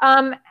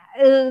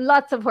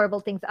 Lots of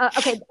horrible things.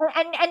 Okay,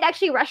 and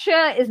actually,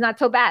 Russia is not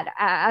so bad.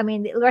 I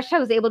mean, Russia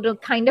was able to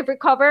kind of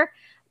recover,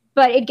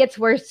 but it gets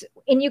worse.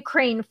 In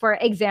Ukraine, for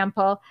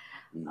example,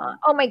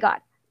 oh my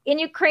God. In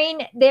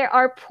Ukraine, they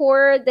are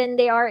poorer than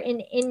they are in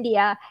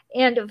India,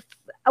 and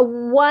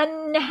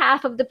one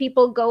half of the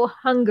people go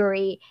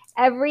hungry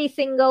every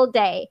single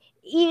day.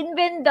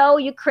 Even though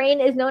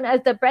Ukraine is known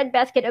as the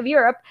breadbasket of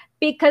Europe,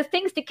 because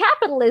thanks to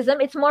capitalism,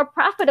 it's more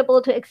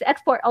profitable to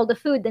export all the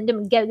food than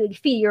to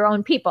feed your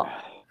own people.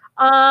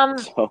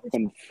 So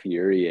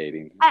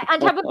infuriating. On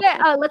top of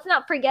it, let's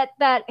not forget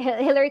that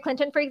Hillary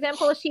Clinton, for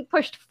example, she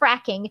pushed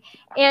fracking.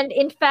 And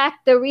in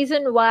fact, the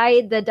reason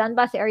why the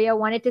Donbas area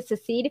wanted to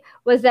secede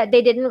was that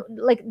they didn't,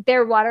 like,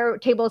 their water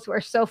tables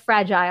were so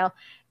fragile.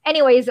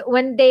 Anyways,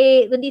 when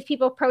these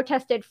people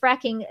protested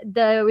fracking,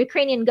 the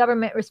Ukrainian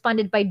government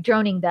responded by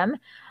droning them.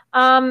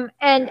 And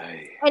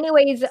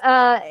anyways,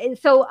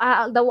 so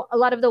a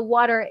lot of the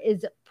water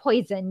is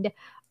poisoned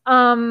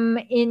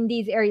in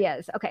these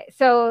areas. Okay,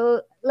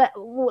 so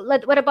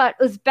what about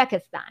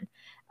Uzbekistan?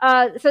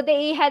 So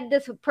they had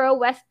this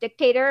pro-West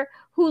dictator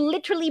who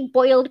literally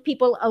boiled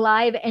people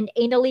alive and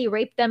anally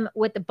raped them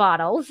with the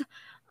bottles.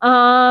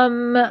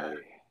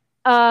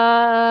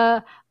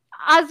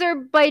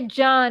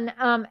 Azerbaijan,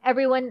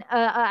 everyone,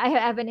 I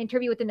have an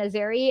interview with an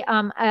Azeri,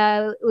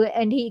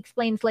 and he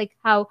explains like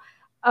how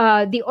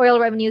the oil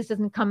revenues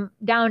doesn't come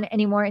down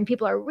anymore, and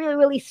people are really,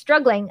 really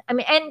struggling. I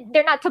mean, and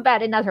they're not so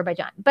bad in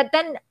Azerbaijan. But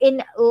then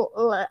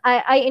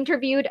I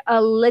interviewed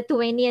a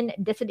Lithuanian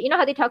dissident. You know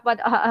how they talk about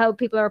how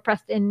people are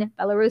oppressed in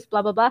Belarus,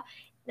 blah blah blah.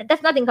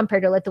 That's nothing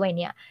compared to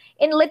Lithuania.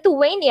 In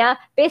Lithuania,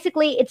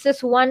 basically, it's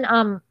this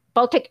one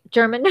Baltic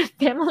German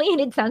family,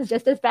 and it sounds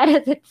just as bad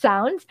as it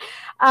sounds,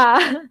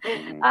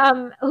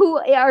 who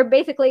are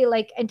basically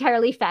like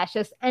entirely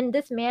fascist. And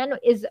this man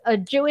is a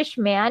Jewish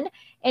man,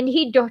 and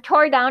he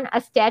tore down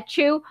a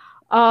statue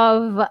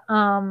of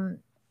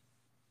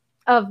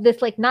of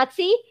this like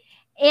Nazi.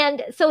 And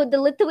so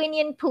the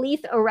Lithuanian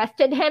police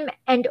arrested him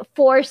and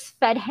force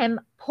fed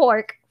him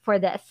pork for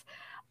this.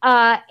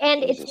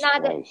 And it's Jesus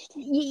not Christ.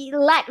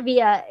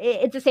 Latvia.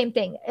 It's the same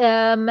thing.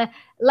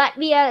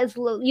 Latvia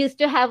used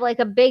to have like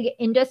a big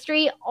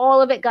industry.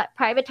 All of it got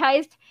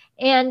privatized,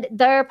 and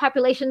their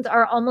populations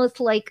are almost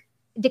like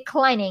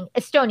declining.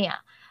 Estonia.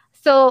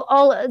 So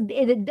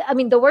I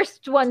mean, the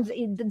worst ones,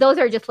 those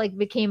are just like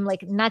became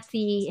like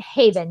Nazi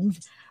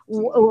havens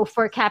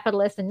for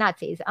capitalists and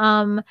Nazis.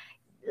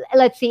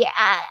 Let's see.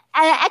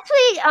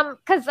 Actually,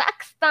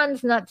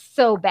 Kazakhstan's not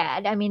so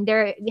bad. I mean,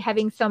 they're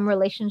having some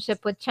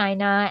relationship with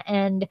China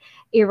and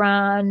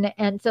Iran,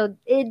 and so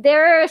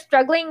they're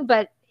struggling,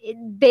 but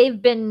they've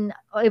been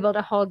able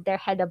to hold their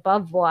head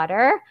above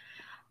water.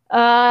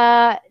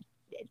 Uh,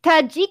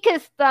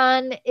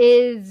 Tajikistan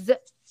is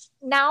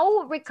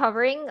now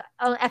recovering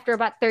after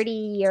about 30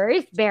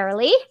 years,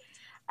 barely.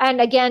 And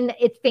again,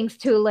 it's thanks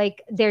to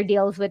like their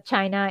deals with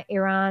China,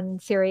 Iran,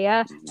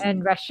 Syria,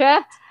 and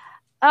Russia.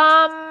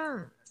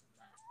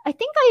 I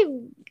think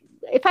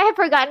if I have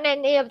forgotten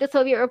any of the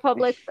Soviet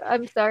republics,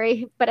 I'm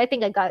sorry, but I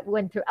think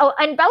went through. Oh,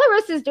 and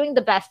Belarus is doing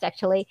the best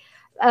actually,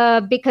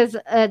 because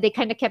they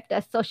kind of kept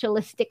a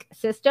socialistic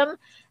system.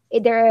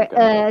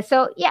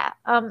 So yeah.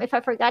 If I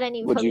forgot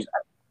any, would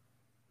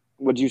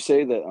you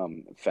say that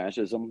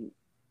fascism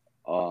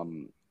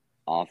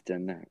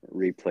often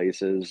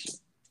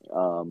replaces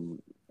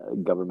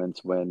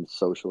governments when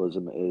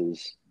socialism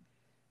is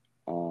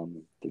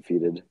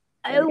defeated?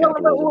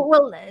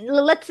 Well,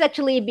 let's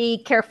actually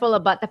be careful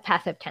about the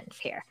passive tense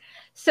here.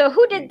 So,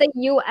 who did the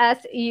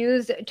U.S.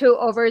 use to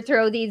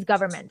overthrow these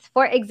governments?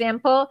 For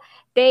example,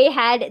 they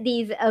had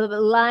these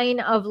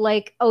line of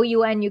like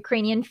OUN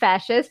Ukrainian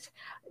fascists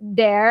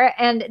there,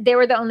 and they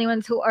were the only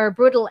ones who are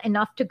brutal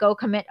enough to go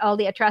commit all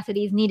the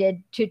atrocities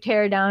needed to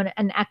tear down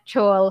an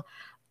actual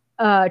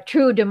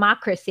true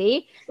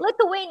democracy.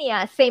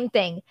 Lithuania, same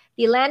thing.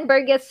 The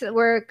Landsbergists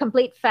were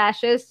complete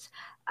fascists.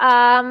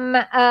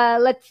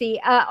 Let's see.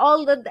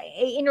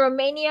 In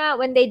Romania,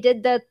 when they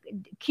did the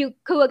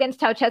coup against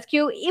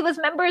Ceausescu, it was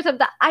members of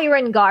the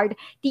Iron Guard.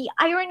 The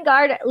Iron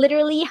Guard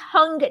literally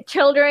hung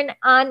children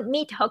on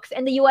meat hooks,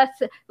 and the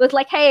U.S. was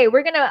like, "Hey,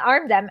 we're gonna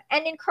arm them."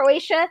 And in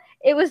Croatia,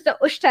 it was the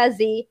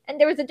Ustazi, and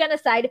there was a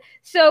genocide.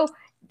 So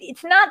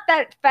it's not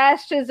that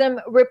fascism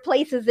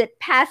replaces it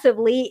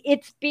passively.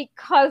 It's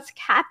because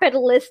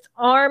capitalists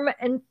arm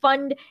and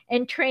fund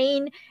and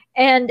train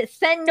and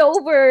send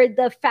over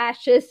the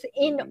fascists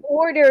in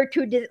order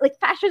to like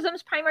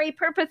fascism's primary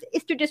purpose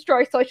is to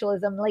destroy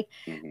socialism. Like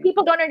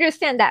people don't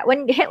understand that.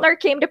 When Hitler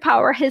came to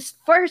power, his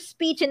first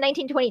speech in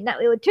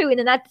 1922 in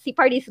the Nazi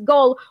Party's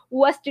goal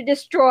was to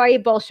destroy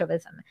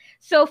Bolshevism.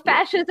 So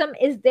fascism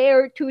is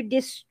there to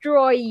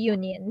destroy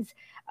unions.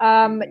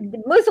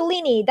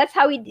 Mussolini, that's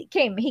how he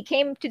came. He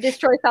came to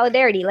destroy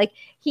solidarity. Like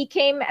he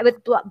came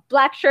with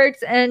black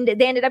shirts and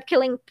they ended up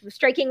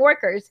striking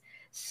workers.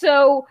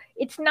 So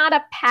it's not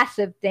a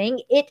passive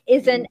thing. It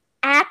is an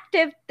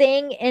active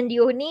thing, and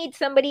you need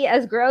somebody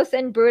as gross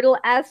and brutal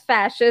as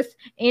fascists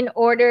in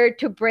order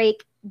to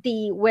break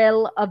the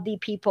will of the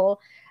people.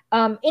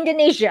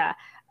 Indonesia.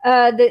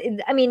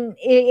 Even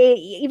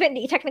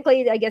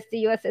technically, I guess the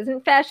U.S.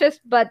 isn't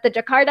fascist, but the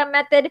Jakarta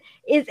method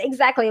is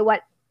exactly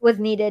what was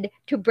needed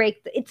to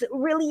break. It's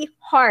really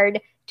hard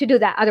to do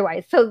that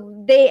otherwise.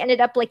 So they ended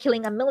up like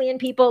killing 1 million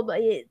people.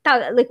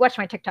 Like watch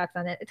my TikToks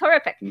on it. It's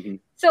horrific.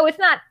 So it's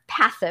not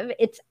passive.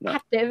 It's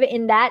active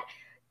in that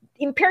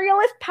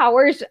imperialist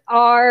powers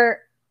are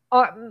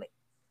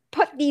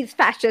put these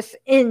fascists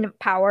in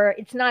power.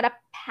 It's not a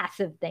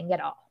passive thing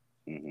at all.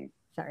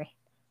 Sorry.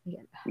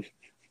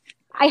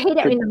 I hate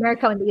it in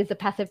America when they use the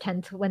passive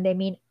tense when they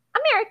mean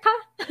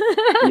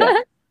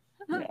America.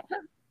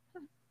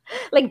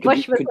 Like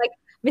Bush was like,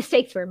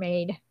 mistakes were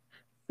made.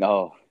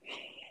 No.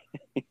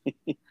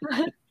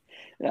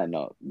 Yeah,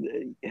 no.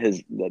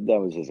 That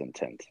was his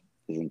intent.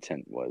 His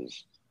intent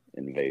was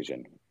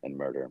invasion and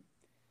murder.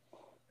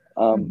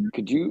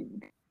 Could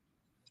you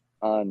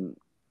on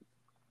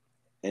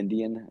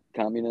Indian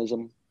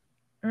communism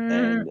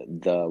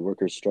and the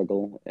workers'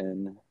 struggle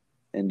in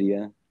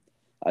India?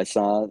 I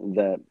saw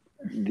that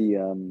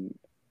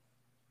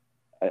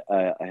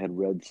I had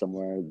read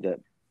somewhere that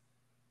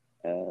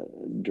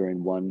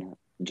during one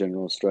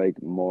general strike,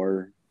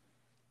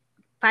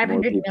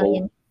 500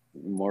 million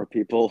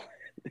people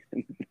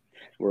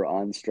were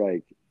on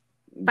strike.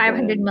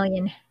 500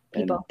 million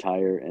people.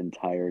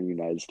 Entire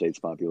United States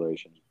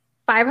population.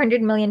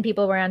 500 million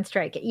people were on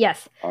strike.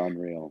 Yes.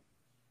 Unreal.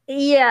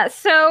 Yeah.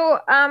 So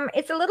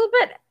it's a little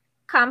bit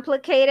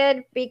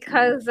complicated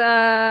because there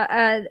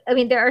are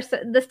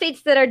the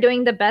states that are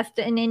doing the best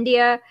in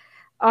India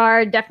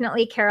are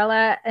definitely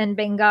Kerala and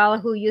Bengal,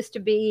 who used to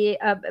be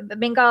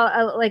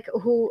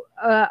who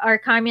are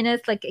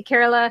communist, like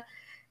Kerala.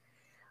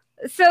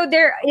 So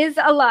there is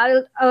a lot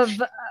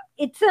of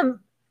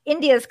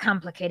India's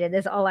complicated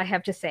is all I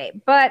have to say.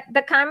 But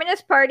the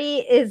Communist Party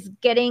is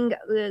getting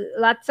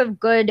lots of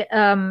good.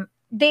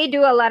 They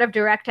do a lot of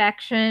direct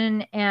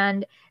action,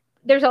 and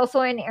there's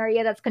also an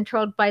area that's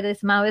controlled by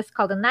this Maoists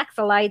called the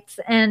Naxalites,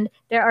 and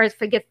there are, I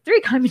forget,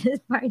 three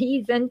communist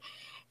parties. And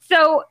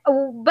so,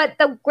 but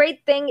the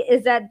great thing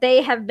is that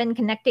they have been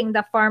connecting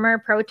the farmer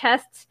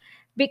protests,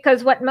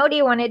 because what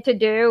Modi wanted to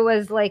do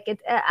was like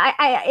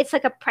it's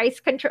like a price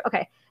control.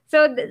 Okay,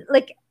 so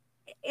like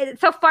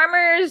so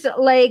farmers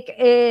were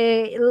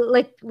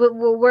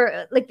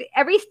like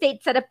every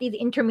state set up these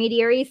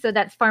intermediaries so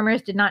that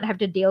farmers did not have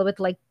to deal with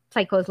like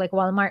psychos like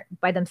Walmart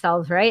by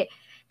themselves, right?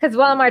 Because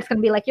Walmart's going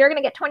to be like, you're going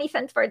to get 20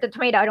 cents for the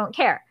tomato, I don't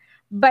care.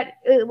 But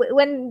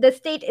when the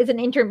state is an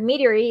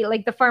intermediary,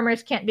 like the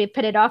farmers can't be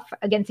pitted off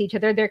against each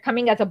other. They're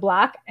coming as a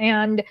block,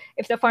 and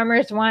if the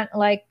farmers want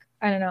like,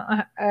 I don't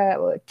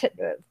know,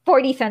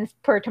 40 cents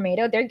per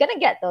tomato, they're going to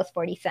get those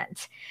 40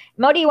 cents.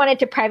 Modi wanted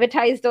to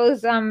privatize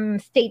those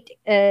state,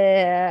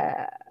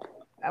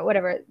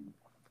 whatever,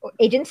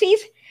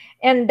 agencies.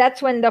 And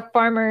that's when the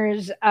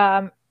farmers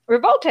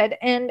revolted.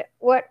 And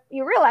what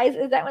you realize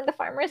is that when the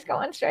farmers go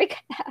on strike,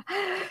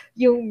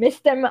 you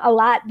miss them a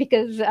lot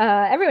because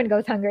everyone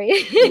goes hungry.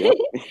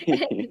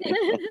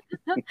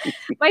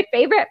 My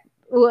favorite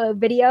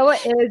video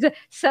is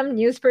some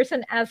news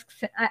person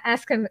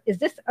ask him, is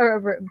this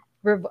are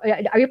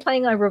you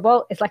planning a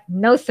revolt? It's like,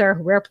 no, sir,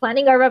 we're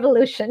planning a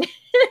revolution.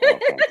 Oh,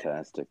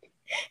 fantastic.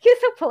 He was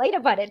so polite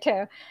about it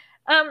too.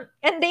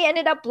 And they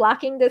ended up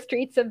blocking the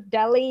streets of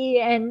Delhi,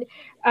 and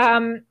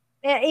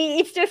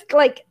it's just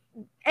like,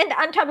 and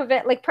on top of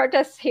it, like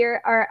protests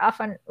here are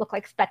often look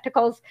like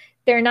spectacles.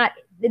 They're not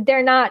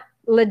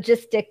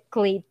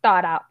logistically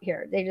thought out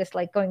here. They're just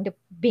like going to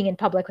being in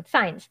public with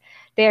signs.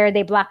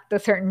 They blocked the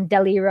certain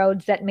Delhi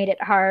roads that made it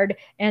hard,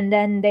 and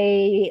then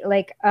they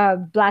like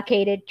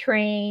blockaded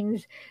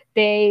trains.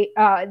 They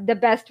the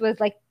best was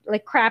like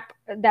crap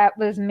that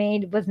was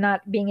made was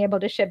not being able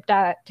to ship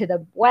to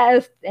the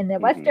West, and the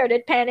West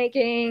started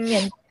panicking,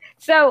 and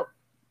so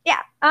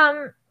yeah.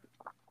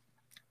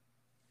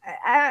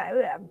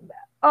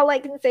 All I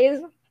can say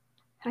is,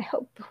 I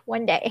hope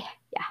one day.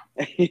 Yeah.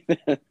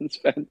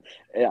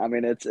 I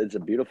mean, it's a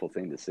beautiful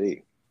thing to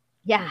see.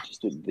 Yeah.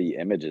 Just the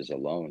images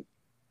alone.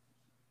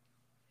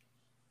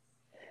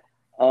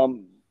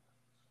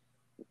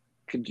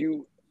 Could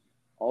you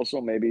also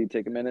maybe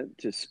take a minute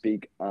to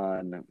speak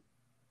on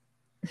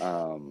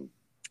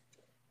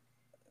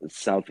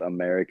South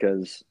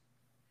America's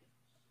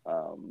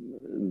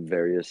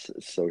various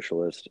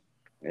socialist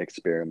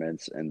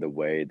experiments and the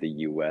way the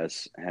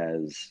U.S.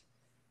 has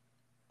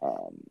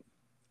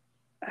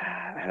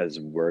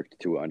worked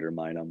to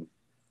undermine them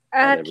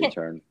at every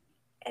turn?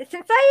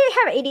 Since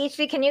I have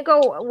ADHD, can you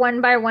go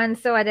one by one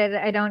so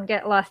I don't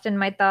get lost in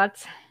my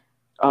thoughts?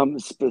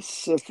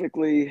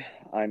 Specifically,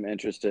 I'm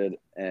interested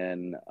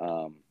in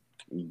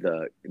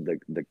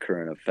the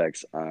current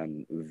effects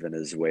on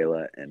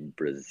Venezuela and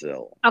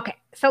Brazil. Okay,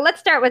 so let's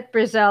start with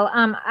Brazil.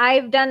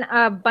 I've done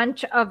a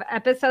bunch of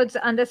episodes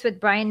on this with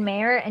Brian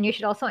Mayer, and you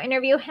should also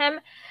interview him.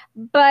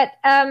 But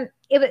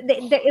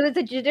it was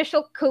a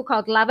judicial coup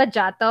called Lava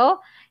Jato,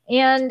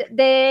 and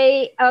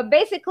they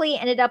basically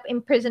ended up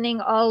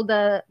imprisoning all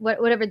the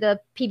whatever the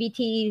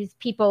PVT's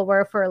people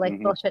were for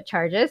like bullshit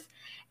charges,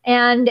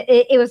 and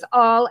it was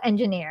all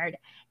engineered.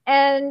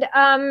 And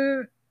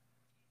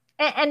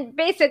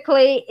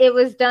basically it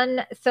was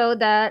done so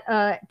that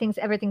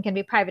everything can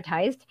be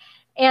privatized,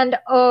 and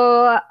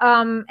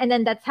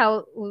then that's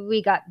how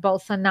we got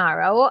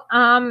Bolsonaro.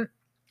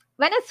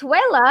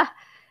 Venezuela,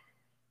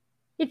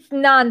 it's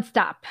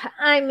nonstop.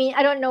 I mean,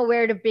 I don't know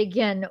where to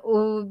begin.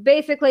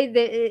 Basically,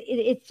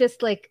 it's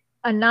just like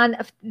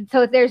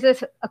so there's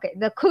this. Okay,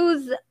 the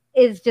coups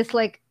is just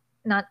like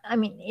not. I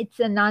mean, it's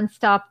a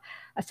nonstop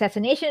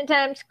assassination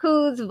attempts,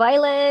 coups,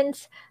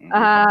 violence.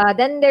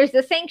 Then there's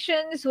the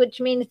sanctions,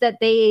 which means that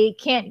they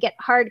can't get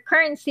hard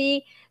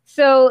currency.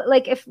 So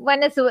like if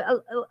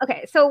Venezuela,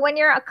 okay, so when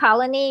you're a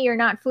colony, you're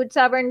not food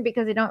sovereign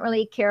because they don't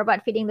really care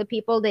about feeding the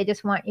people. They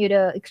just want you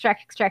to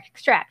extract.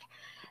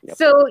 Yep.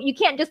 So you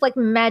can't just like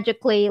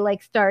magically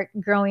like start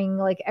growing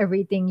like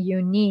everything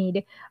you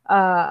need.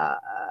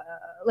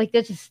 Like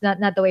that's just not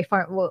the way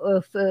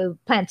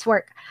plants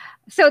work.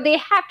 So they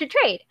have to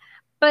trade.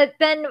 But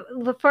then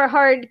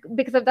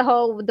because of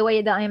the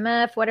way the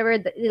IMF, whatever,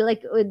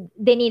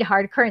 they need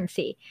hard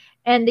currency.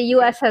 And the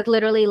U.S. has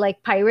literally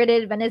like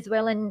pirated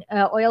Venezuelan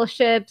oil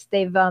ships.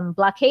 They've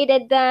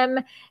blockaded them.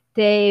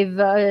 They've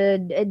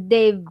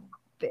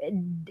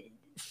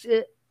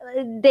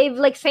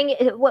like saying,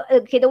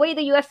 okay, the way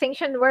the U.S.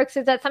 sanction works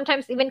is that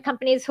sometimes even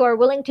companies who are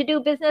willing to do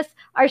business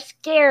are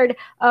scared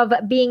of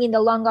being in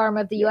the long arm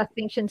of the U.S.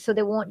 sanctions, so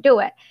they won't do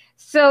it.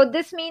 So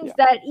this means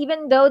that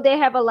even though they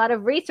have a lot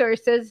of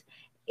resources,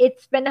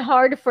 it's been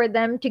hard for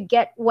them to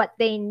get what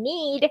they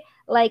need,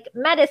 like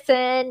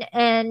medicine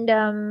and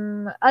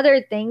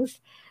other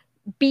things,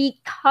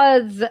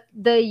 because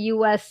the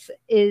U.S.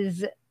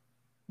 is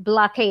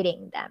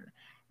blockading them.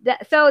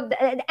 And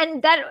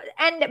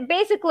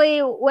basically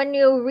when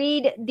you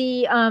read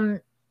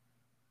the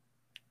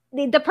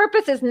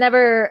purpose is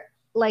never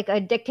like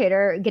a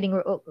dictator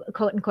getting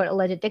quote unquote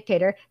alleged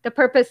dictator, the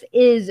purpose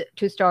is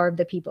to starve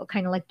the people,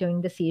 kind of like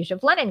during the siege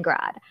of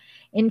Leningrad.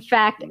 In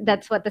fact,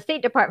 that's what the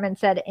State Department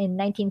said in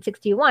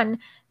 1961,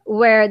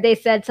 where they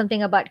said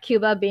something about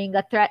Cuba being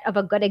a threat of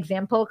a good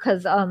example.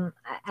 Because I'm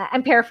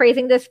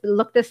paraphrasing this,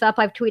 look this up.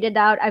 I've tweeted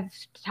out. I've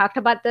talked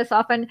about this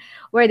often,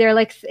 where they're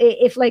like,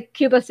 if like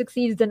Cuba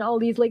succeeds, then all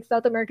these like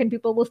South American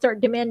people will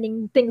start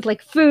demanding things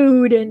like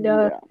food, and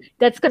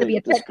that's going to be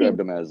a threat. Describe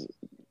them as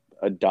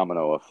a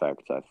domino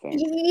effect, I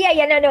think.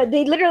 Yeah, no.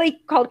 They literally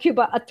called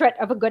Cuba a threat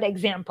of a good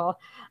example.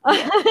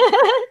 Yeah.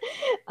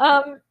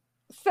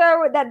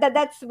 So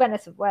that's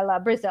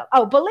Venezuela, Brazil.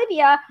 Oh,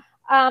 Bolivia.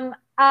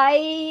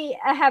 I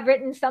have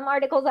written some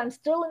articles. I'm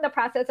still in the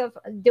process of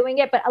doing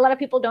it, but a lot of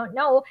people don't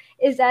know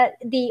is that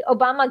the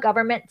Obama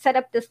government set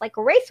up this like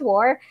race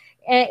war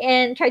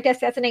and tried to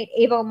assassinate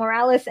Evo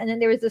Morales, and then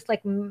there was this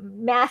like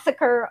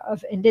massacre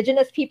of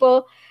indigenous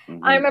people.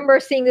 Mm-hmm. I remember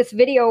seeing this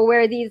video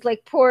where these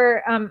like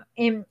poor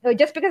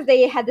just because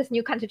they had this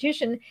new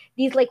constitution,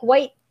 these like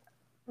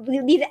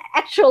these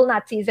actual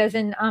Nazis, as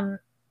in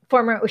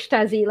former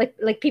Ustazi,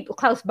 like people,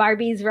 Klaus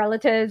Barbie's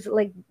relatives,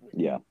 like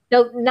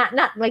not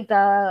like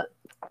the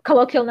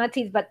colloquial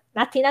Nazis, but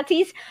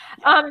Nazis.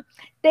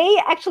 They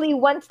actually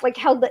once like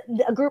held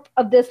a group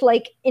of this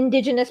like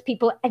indigenous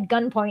people at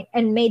gunpoint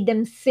and made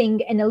them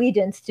sing an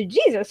allegiance to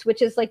Jesus,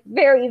 which is like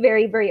very,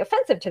 very, very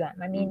offensive to them.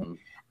 I mean,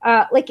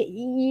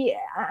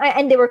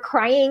 and they were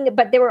crying,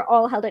 but they were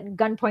all held at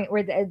gunpoint,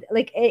 where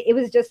it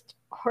was just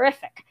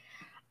horrific.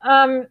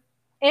 And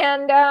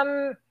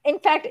in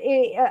fact,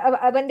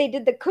 when they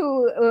did the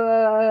coup,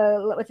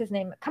 what's his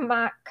name?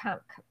 Camacho.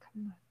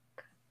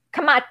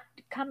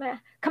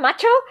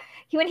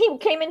 When he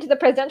came into the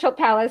presidential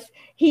palace,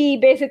 he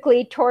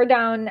basically tore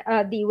down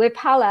the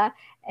Wiphala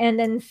and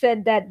then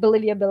said that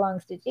Bolivia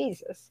belongs to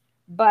Jesus.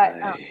 But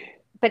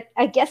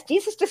I guess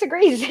Jesus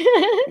disagrees.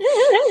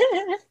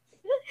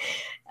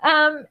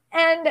 And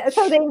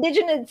so the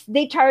indigenous,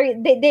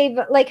 they've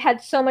like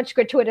had so much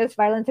gratuitous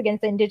violence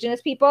against the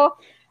indigenous people.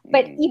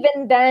 But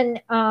even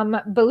then,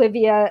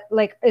 Bolivia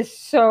like is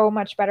so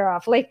much better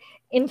off. Like,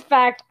 in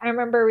fact, I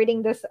remember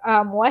reading this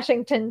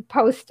Washington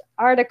Post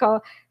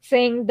article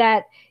saying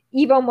that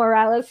Evo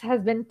Morales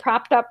has been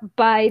propped up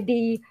by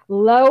the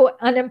low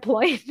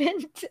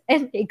unemployment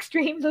and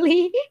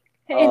extremely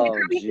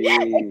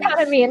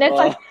economy. And it's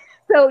like,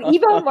 so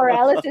Evo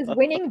Morales is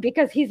winning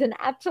because he's an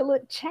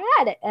absolute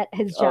Chad at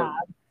his job.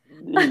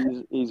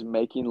 He's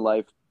making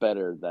life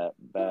better that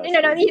bad.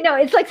 No,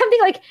 it's like something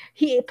like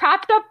he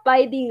propped up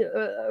by the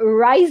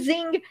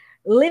rising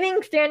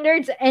living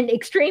standards and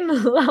extreme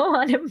low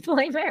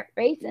unemployment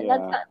rates. And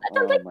that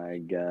sounds like, my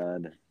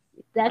God.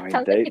 That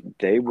sounds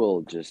they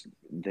will just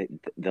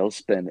they'll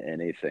spend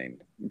anything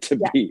to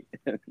be.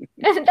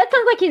 That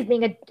sounds like he's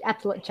being an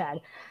absolute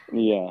Chad.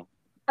 Yeah.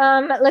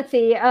 Let's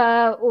see.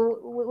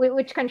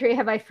 Which country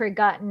have I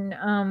forgotten?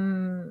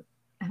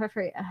 Have I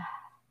forgotten?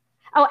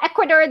 Oh,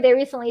 Ecuador. They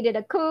recently did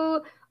a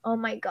coup. Oh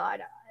my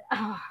God.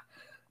 Oh.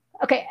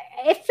 Okay,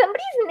 if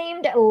somebody's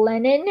named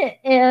Lenin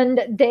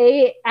and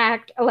they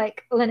act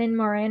like Lenin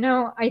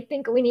Moreno, I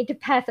think we need to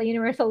pass a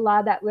universal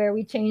law that where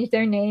we change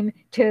their name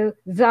to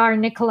Tsar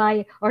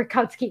Nikolai or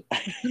Kautsky.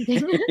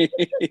 He's like,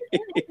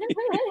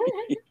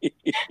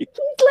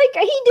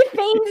 he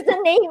defames the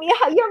name.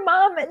 Your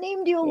mom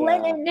named you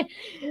Lenin.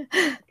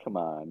 Come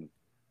on.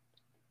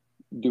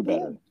 Do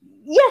better.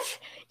 Yes,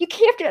 you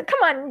have to. Come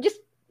on, just,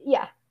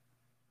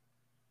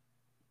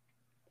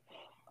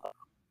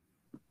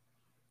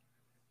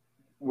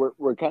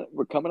 We're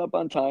coming up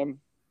on time.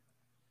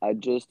 I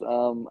just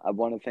I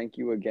want to thank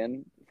you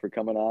again for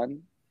coming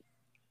on.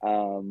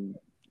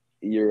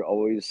 You're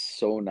always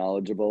so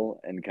knowledgeable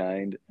and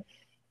kind.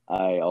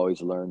 I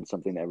always learn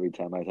something every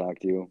time I talk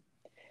to you.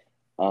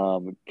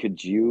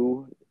 Could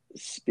you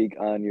speak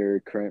on your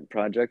current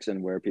projects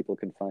and where people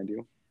can find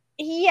you?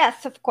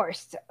 Yes, of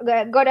course.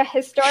 Go to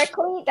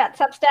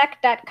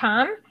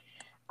historically.substack.com.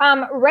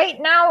 Right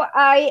now,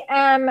 I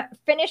am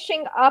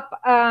finishing up.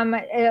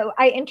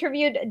 I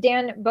interviewed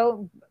Dan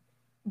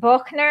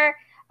Bochner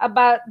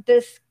about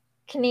this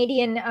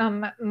Canadian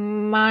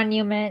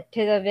monument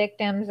to the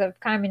victims of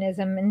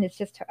communism, and it's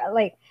just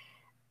like,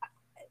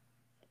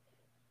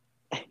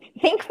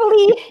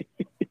 thankfully,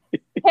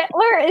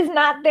 Hitler is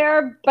not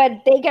there,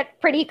 but they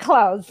get pretty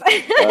close.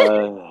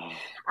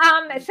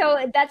 So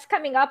that's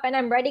coming up, and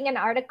I'm writing an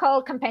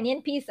article,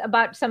 companion piece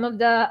about some of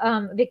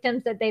the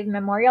victims that they've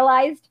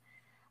memorialized.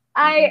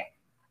 I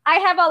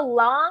have a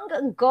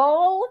long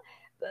goal,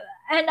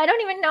 and I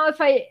don't even know if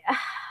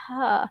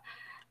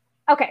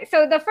okay,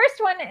 so the first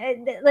one,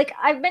 like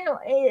I've been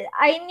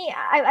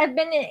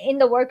in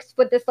the works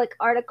with this like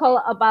article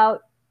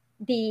about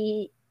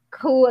the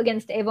coup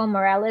against Evo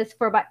Morales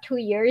for about 2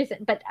 years,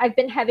 but I've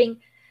been having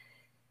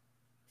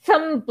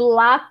some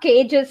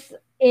blockages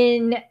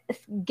in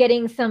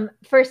getting this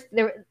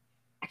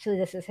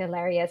is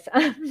hilarious.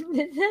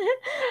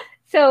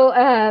 So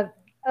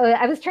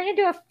I was trying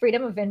to do a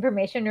Freedom of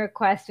Information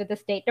request with the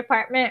State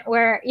Department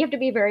where you have to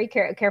be very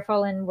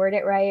careful and word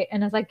it right.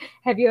 And I was like,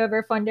 have you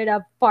ever funded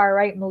a far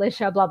right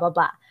militia? Blah, blah,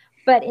 blah.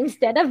 But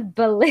instead of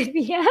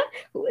Bolivia,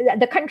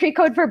 the country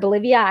code for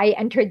Bolivia, I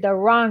entered the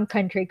wrong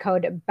country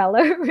code,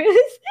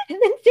 Belarus. And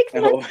then 6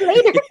 months Oh,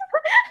 later,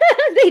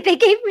 they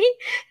gave me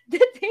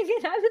the thing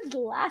and I was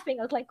laughing.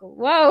 I was like,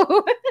 whoa.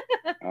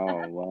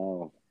 oh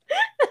wow.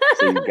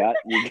 So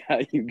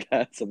you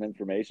got some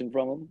information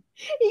from them?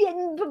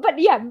 Yeah, but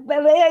yeah, but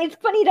it's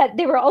funny that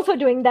they were also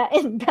doing that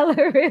in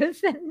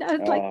Belarus. And I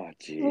was like, Oh,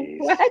 jeez.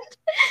 what?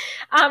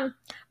 Um,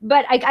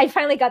 but I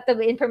finally got the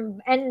info,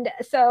 and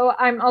so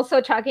I'm also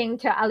talking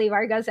to Ali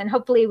Vargas, and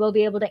hopefully we'll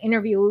be able to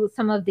interview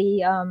some of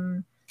the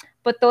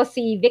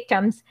Potosi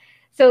victims.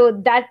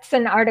 So that's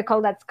an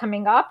article that's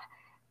coming up,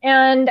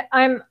 and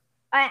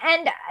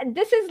and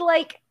this is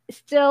like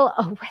still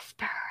a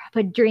whisper of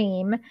a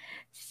dream.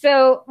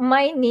 So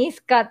my niece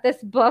got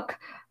this book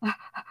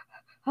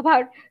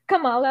about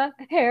Kamala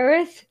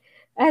Harris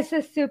as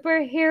a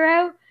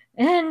superhero.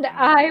 And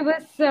I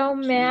was so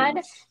mad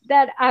Jeez.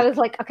 that I was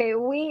like, okay,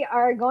 we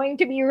are going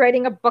to be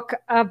writing a book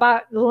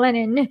about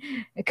Lenin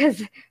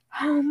because,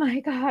 oh my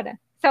God.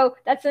 So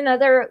that's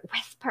another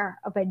whisper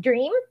of a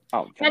dream.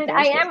 Oh, And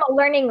I fantastic. am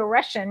learning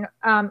Russian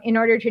in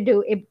order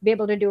to be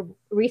able to do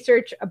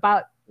research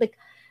about like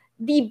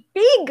the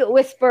big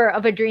whisper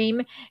of a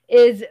dream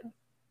is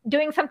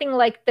doing something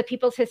like the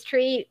people's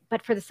history,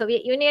 but for the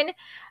Soviet Union.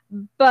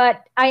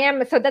 But I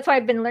am so that's why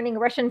I've been learning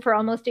Russian for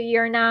almost a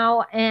year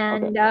now,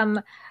 Okay.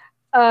 and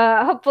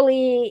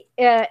hopefully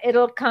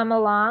it'll come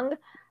along.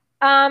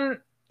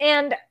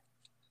 And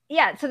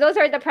yeah, so those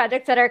are the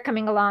projects that are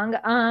coming along.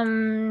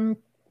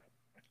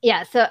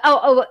 Yeah. So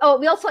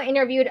we also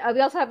interviewed.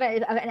 We also have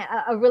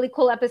a really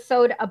cool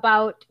episode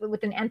about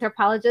with an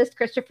anthropologist,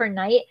 Christopher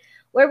Knight,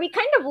 where we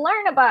kind of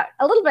learn about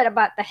a little bit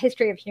about the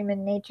history of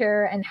human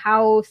nature and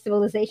how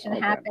civilization Okay.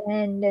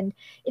 happened, and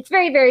it's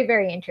very, very,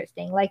 very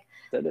interesting. Like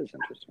That is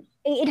interesting.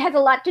 it has a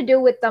lot to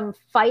do with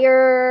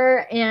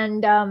fire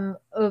and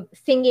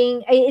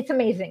singing. It's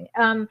amazing.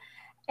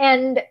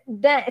 And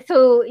then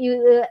so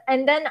you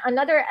and then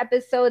another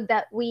episode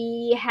that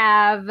we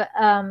have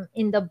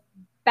in the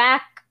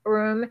back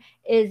room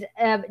is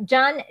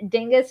John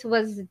Dingus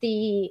was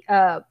the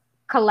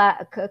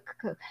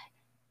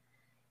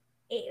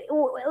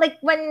like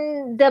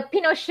when the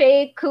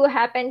Pinochet coup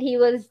happened, he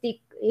was the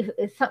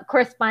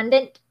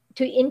correspondent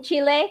in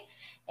Chile,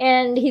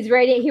 and he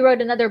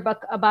wrote another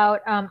book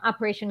about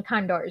Operation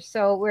Condors.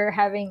 So we're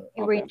Okay.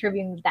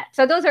 interviewing that.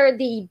 So those are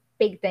the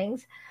big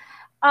things.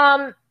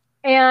 Um,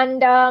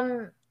 and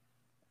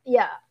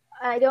yeah,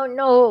 I don't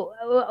know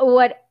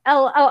what.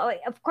 Oh,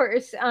 of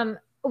course.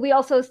 We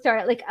also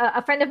start like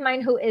a friend of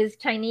mine who is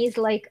Chinese,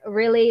 like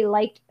really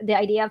liked the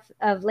idea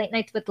of late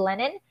nights with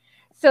Lenin.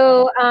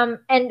 Uh-huh. So,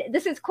 and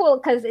this is cool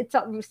because it's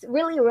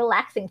really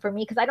relaxing for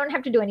me because I don't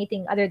have to do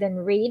anything other than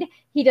read.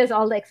 He does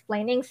all the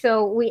explaining.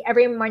 So we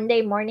every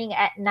Monday morning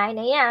at 9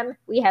 a.m.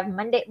 we have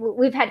Monday.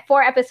 We've had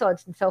 4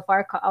 episodes so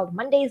far called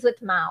Mondays with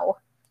Mao.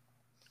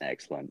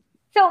 Excellent.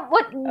 So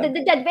what I've,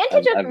 the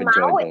advantage of I've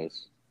Mao enjoyed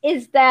those.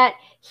 is that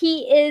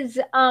he is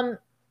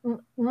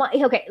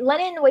okay.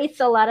 Lenin wastes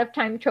a lot of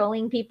time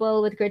trolling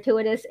people with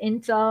gratuitous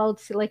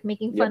insults, like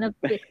making Yep. fun of.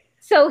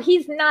 So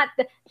he's not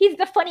he's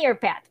the funnier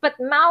path, but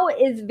Mao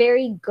is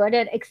very good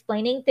at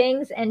explaining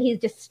things, and he's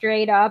just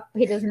straight up.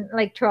 He doesn't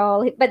like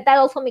troll, but that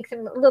also makes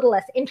him a little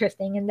less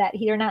interesting in that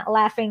you're not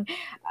laughing,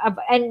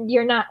 and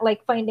you're not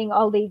like finding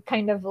all the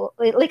kind of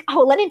like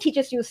oh Lenin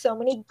teaches you so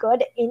many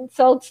good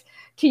insults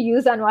to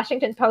use on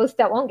Washington Post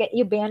that won't get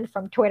you banned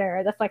from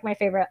Twitter. That's like my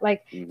favorite.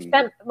 Like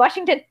Hmm.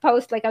 Washington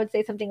Post, like I would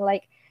say something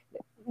like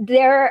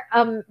their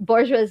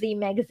bourgeoisie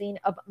magazine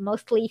of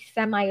mostly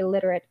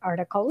semi-literate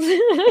articles.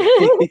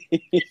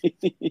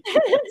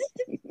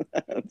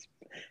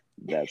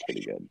 that's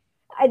pretty good.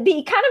 The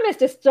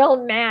Economist is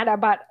still mad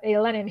about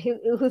Lenin.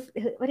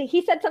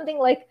 He said something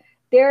like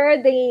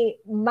they're the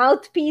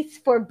mouthpiece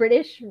for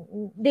British.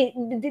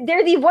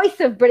 They're the voice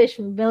of British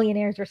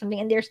millionaires or something,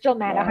 and they're still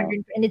mad. Wow.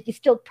 100, and it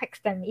still pricks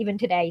them even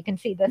today. You can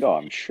see this. No,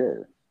 I'm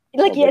sure.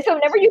 Like Well, yeah, that so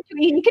whenever you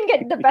can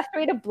get the best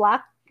way to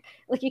block,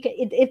 like you can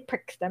it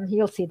pricks them.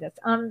 You'll see this.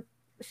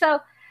 So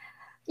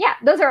yeah,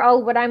 those are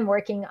all what I'm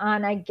working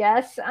on, I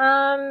guess.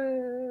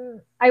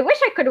 I wish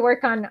I could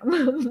work on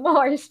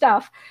more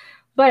stuff,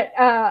 but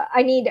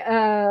I need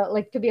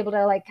like to be able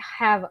to like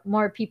have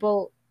more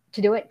people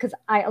to do it because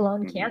I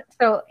alone mhm. can't.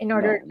 So in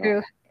order No,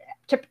 no.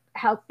 to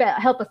help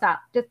us out,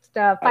 just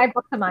I $5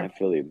 a I month.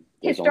 feel you.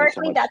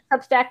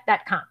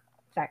 Historically.substack.com.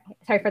 Sorry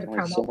for the There's only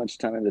promo. so much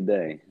time in the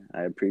day.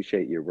 I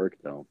appreciate your work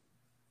though.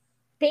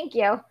 Thank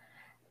you.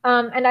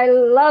 And I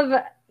love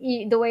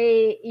the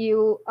way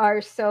you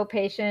are so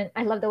patient.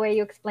 I love the way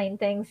you explain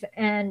things.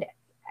 And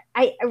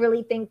I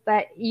really think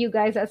that you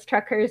guys as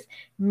truckers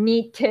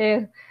need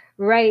to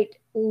write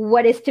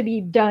what is to be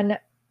done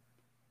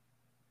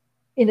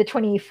in the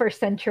 21st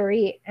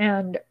century.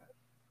 And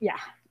yeah,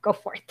 go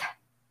forth.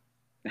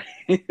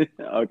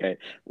 Okay.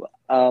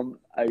 Well,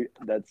 I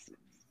that's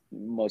the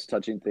most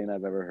touching thing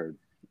I've ever heard.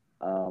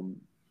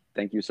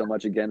 thank you so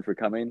much again for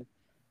coming.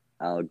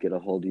 I'll get a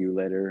hold of you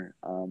later.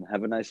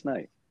 Have a nice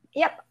night.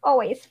 Yep,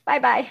 always. Bye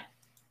bye.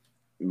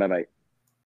 Bye bye.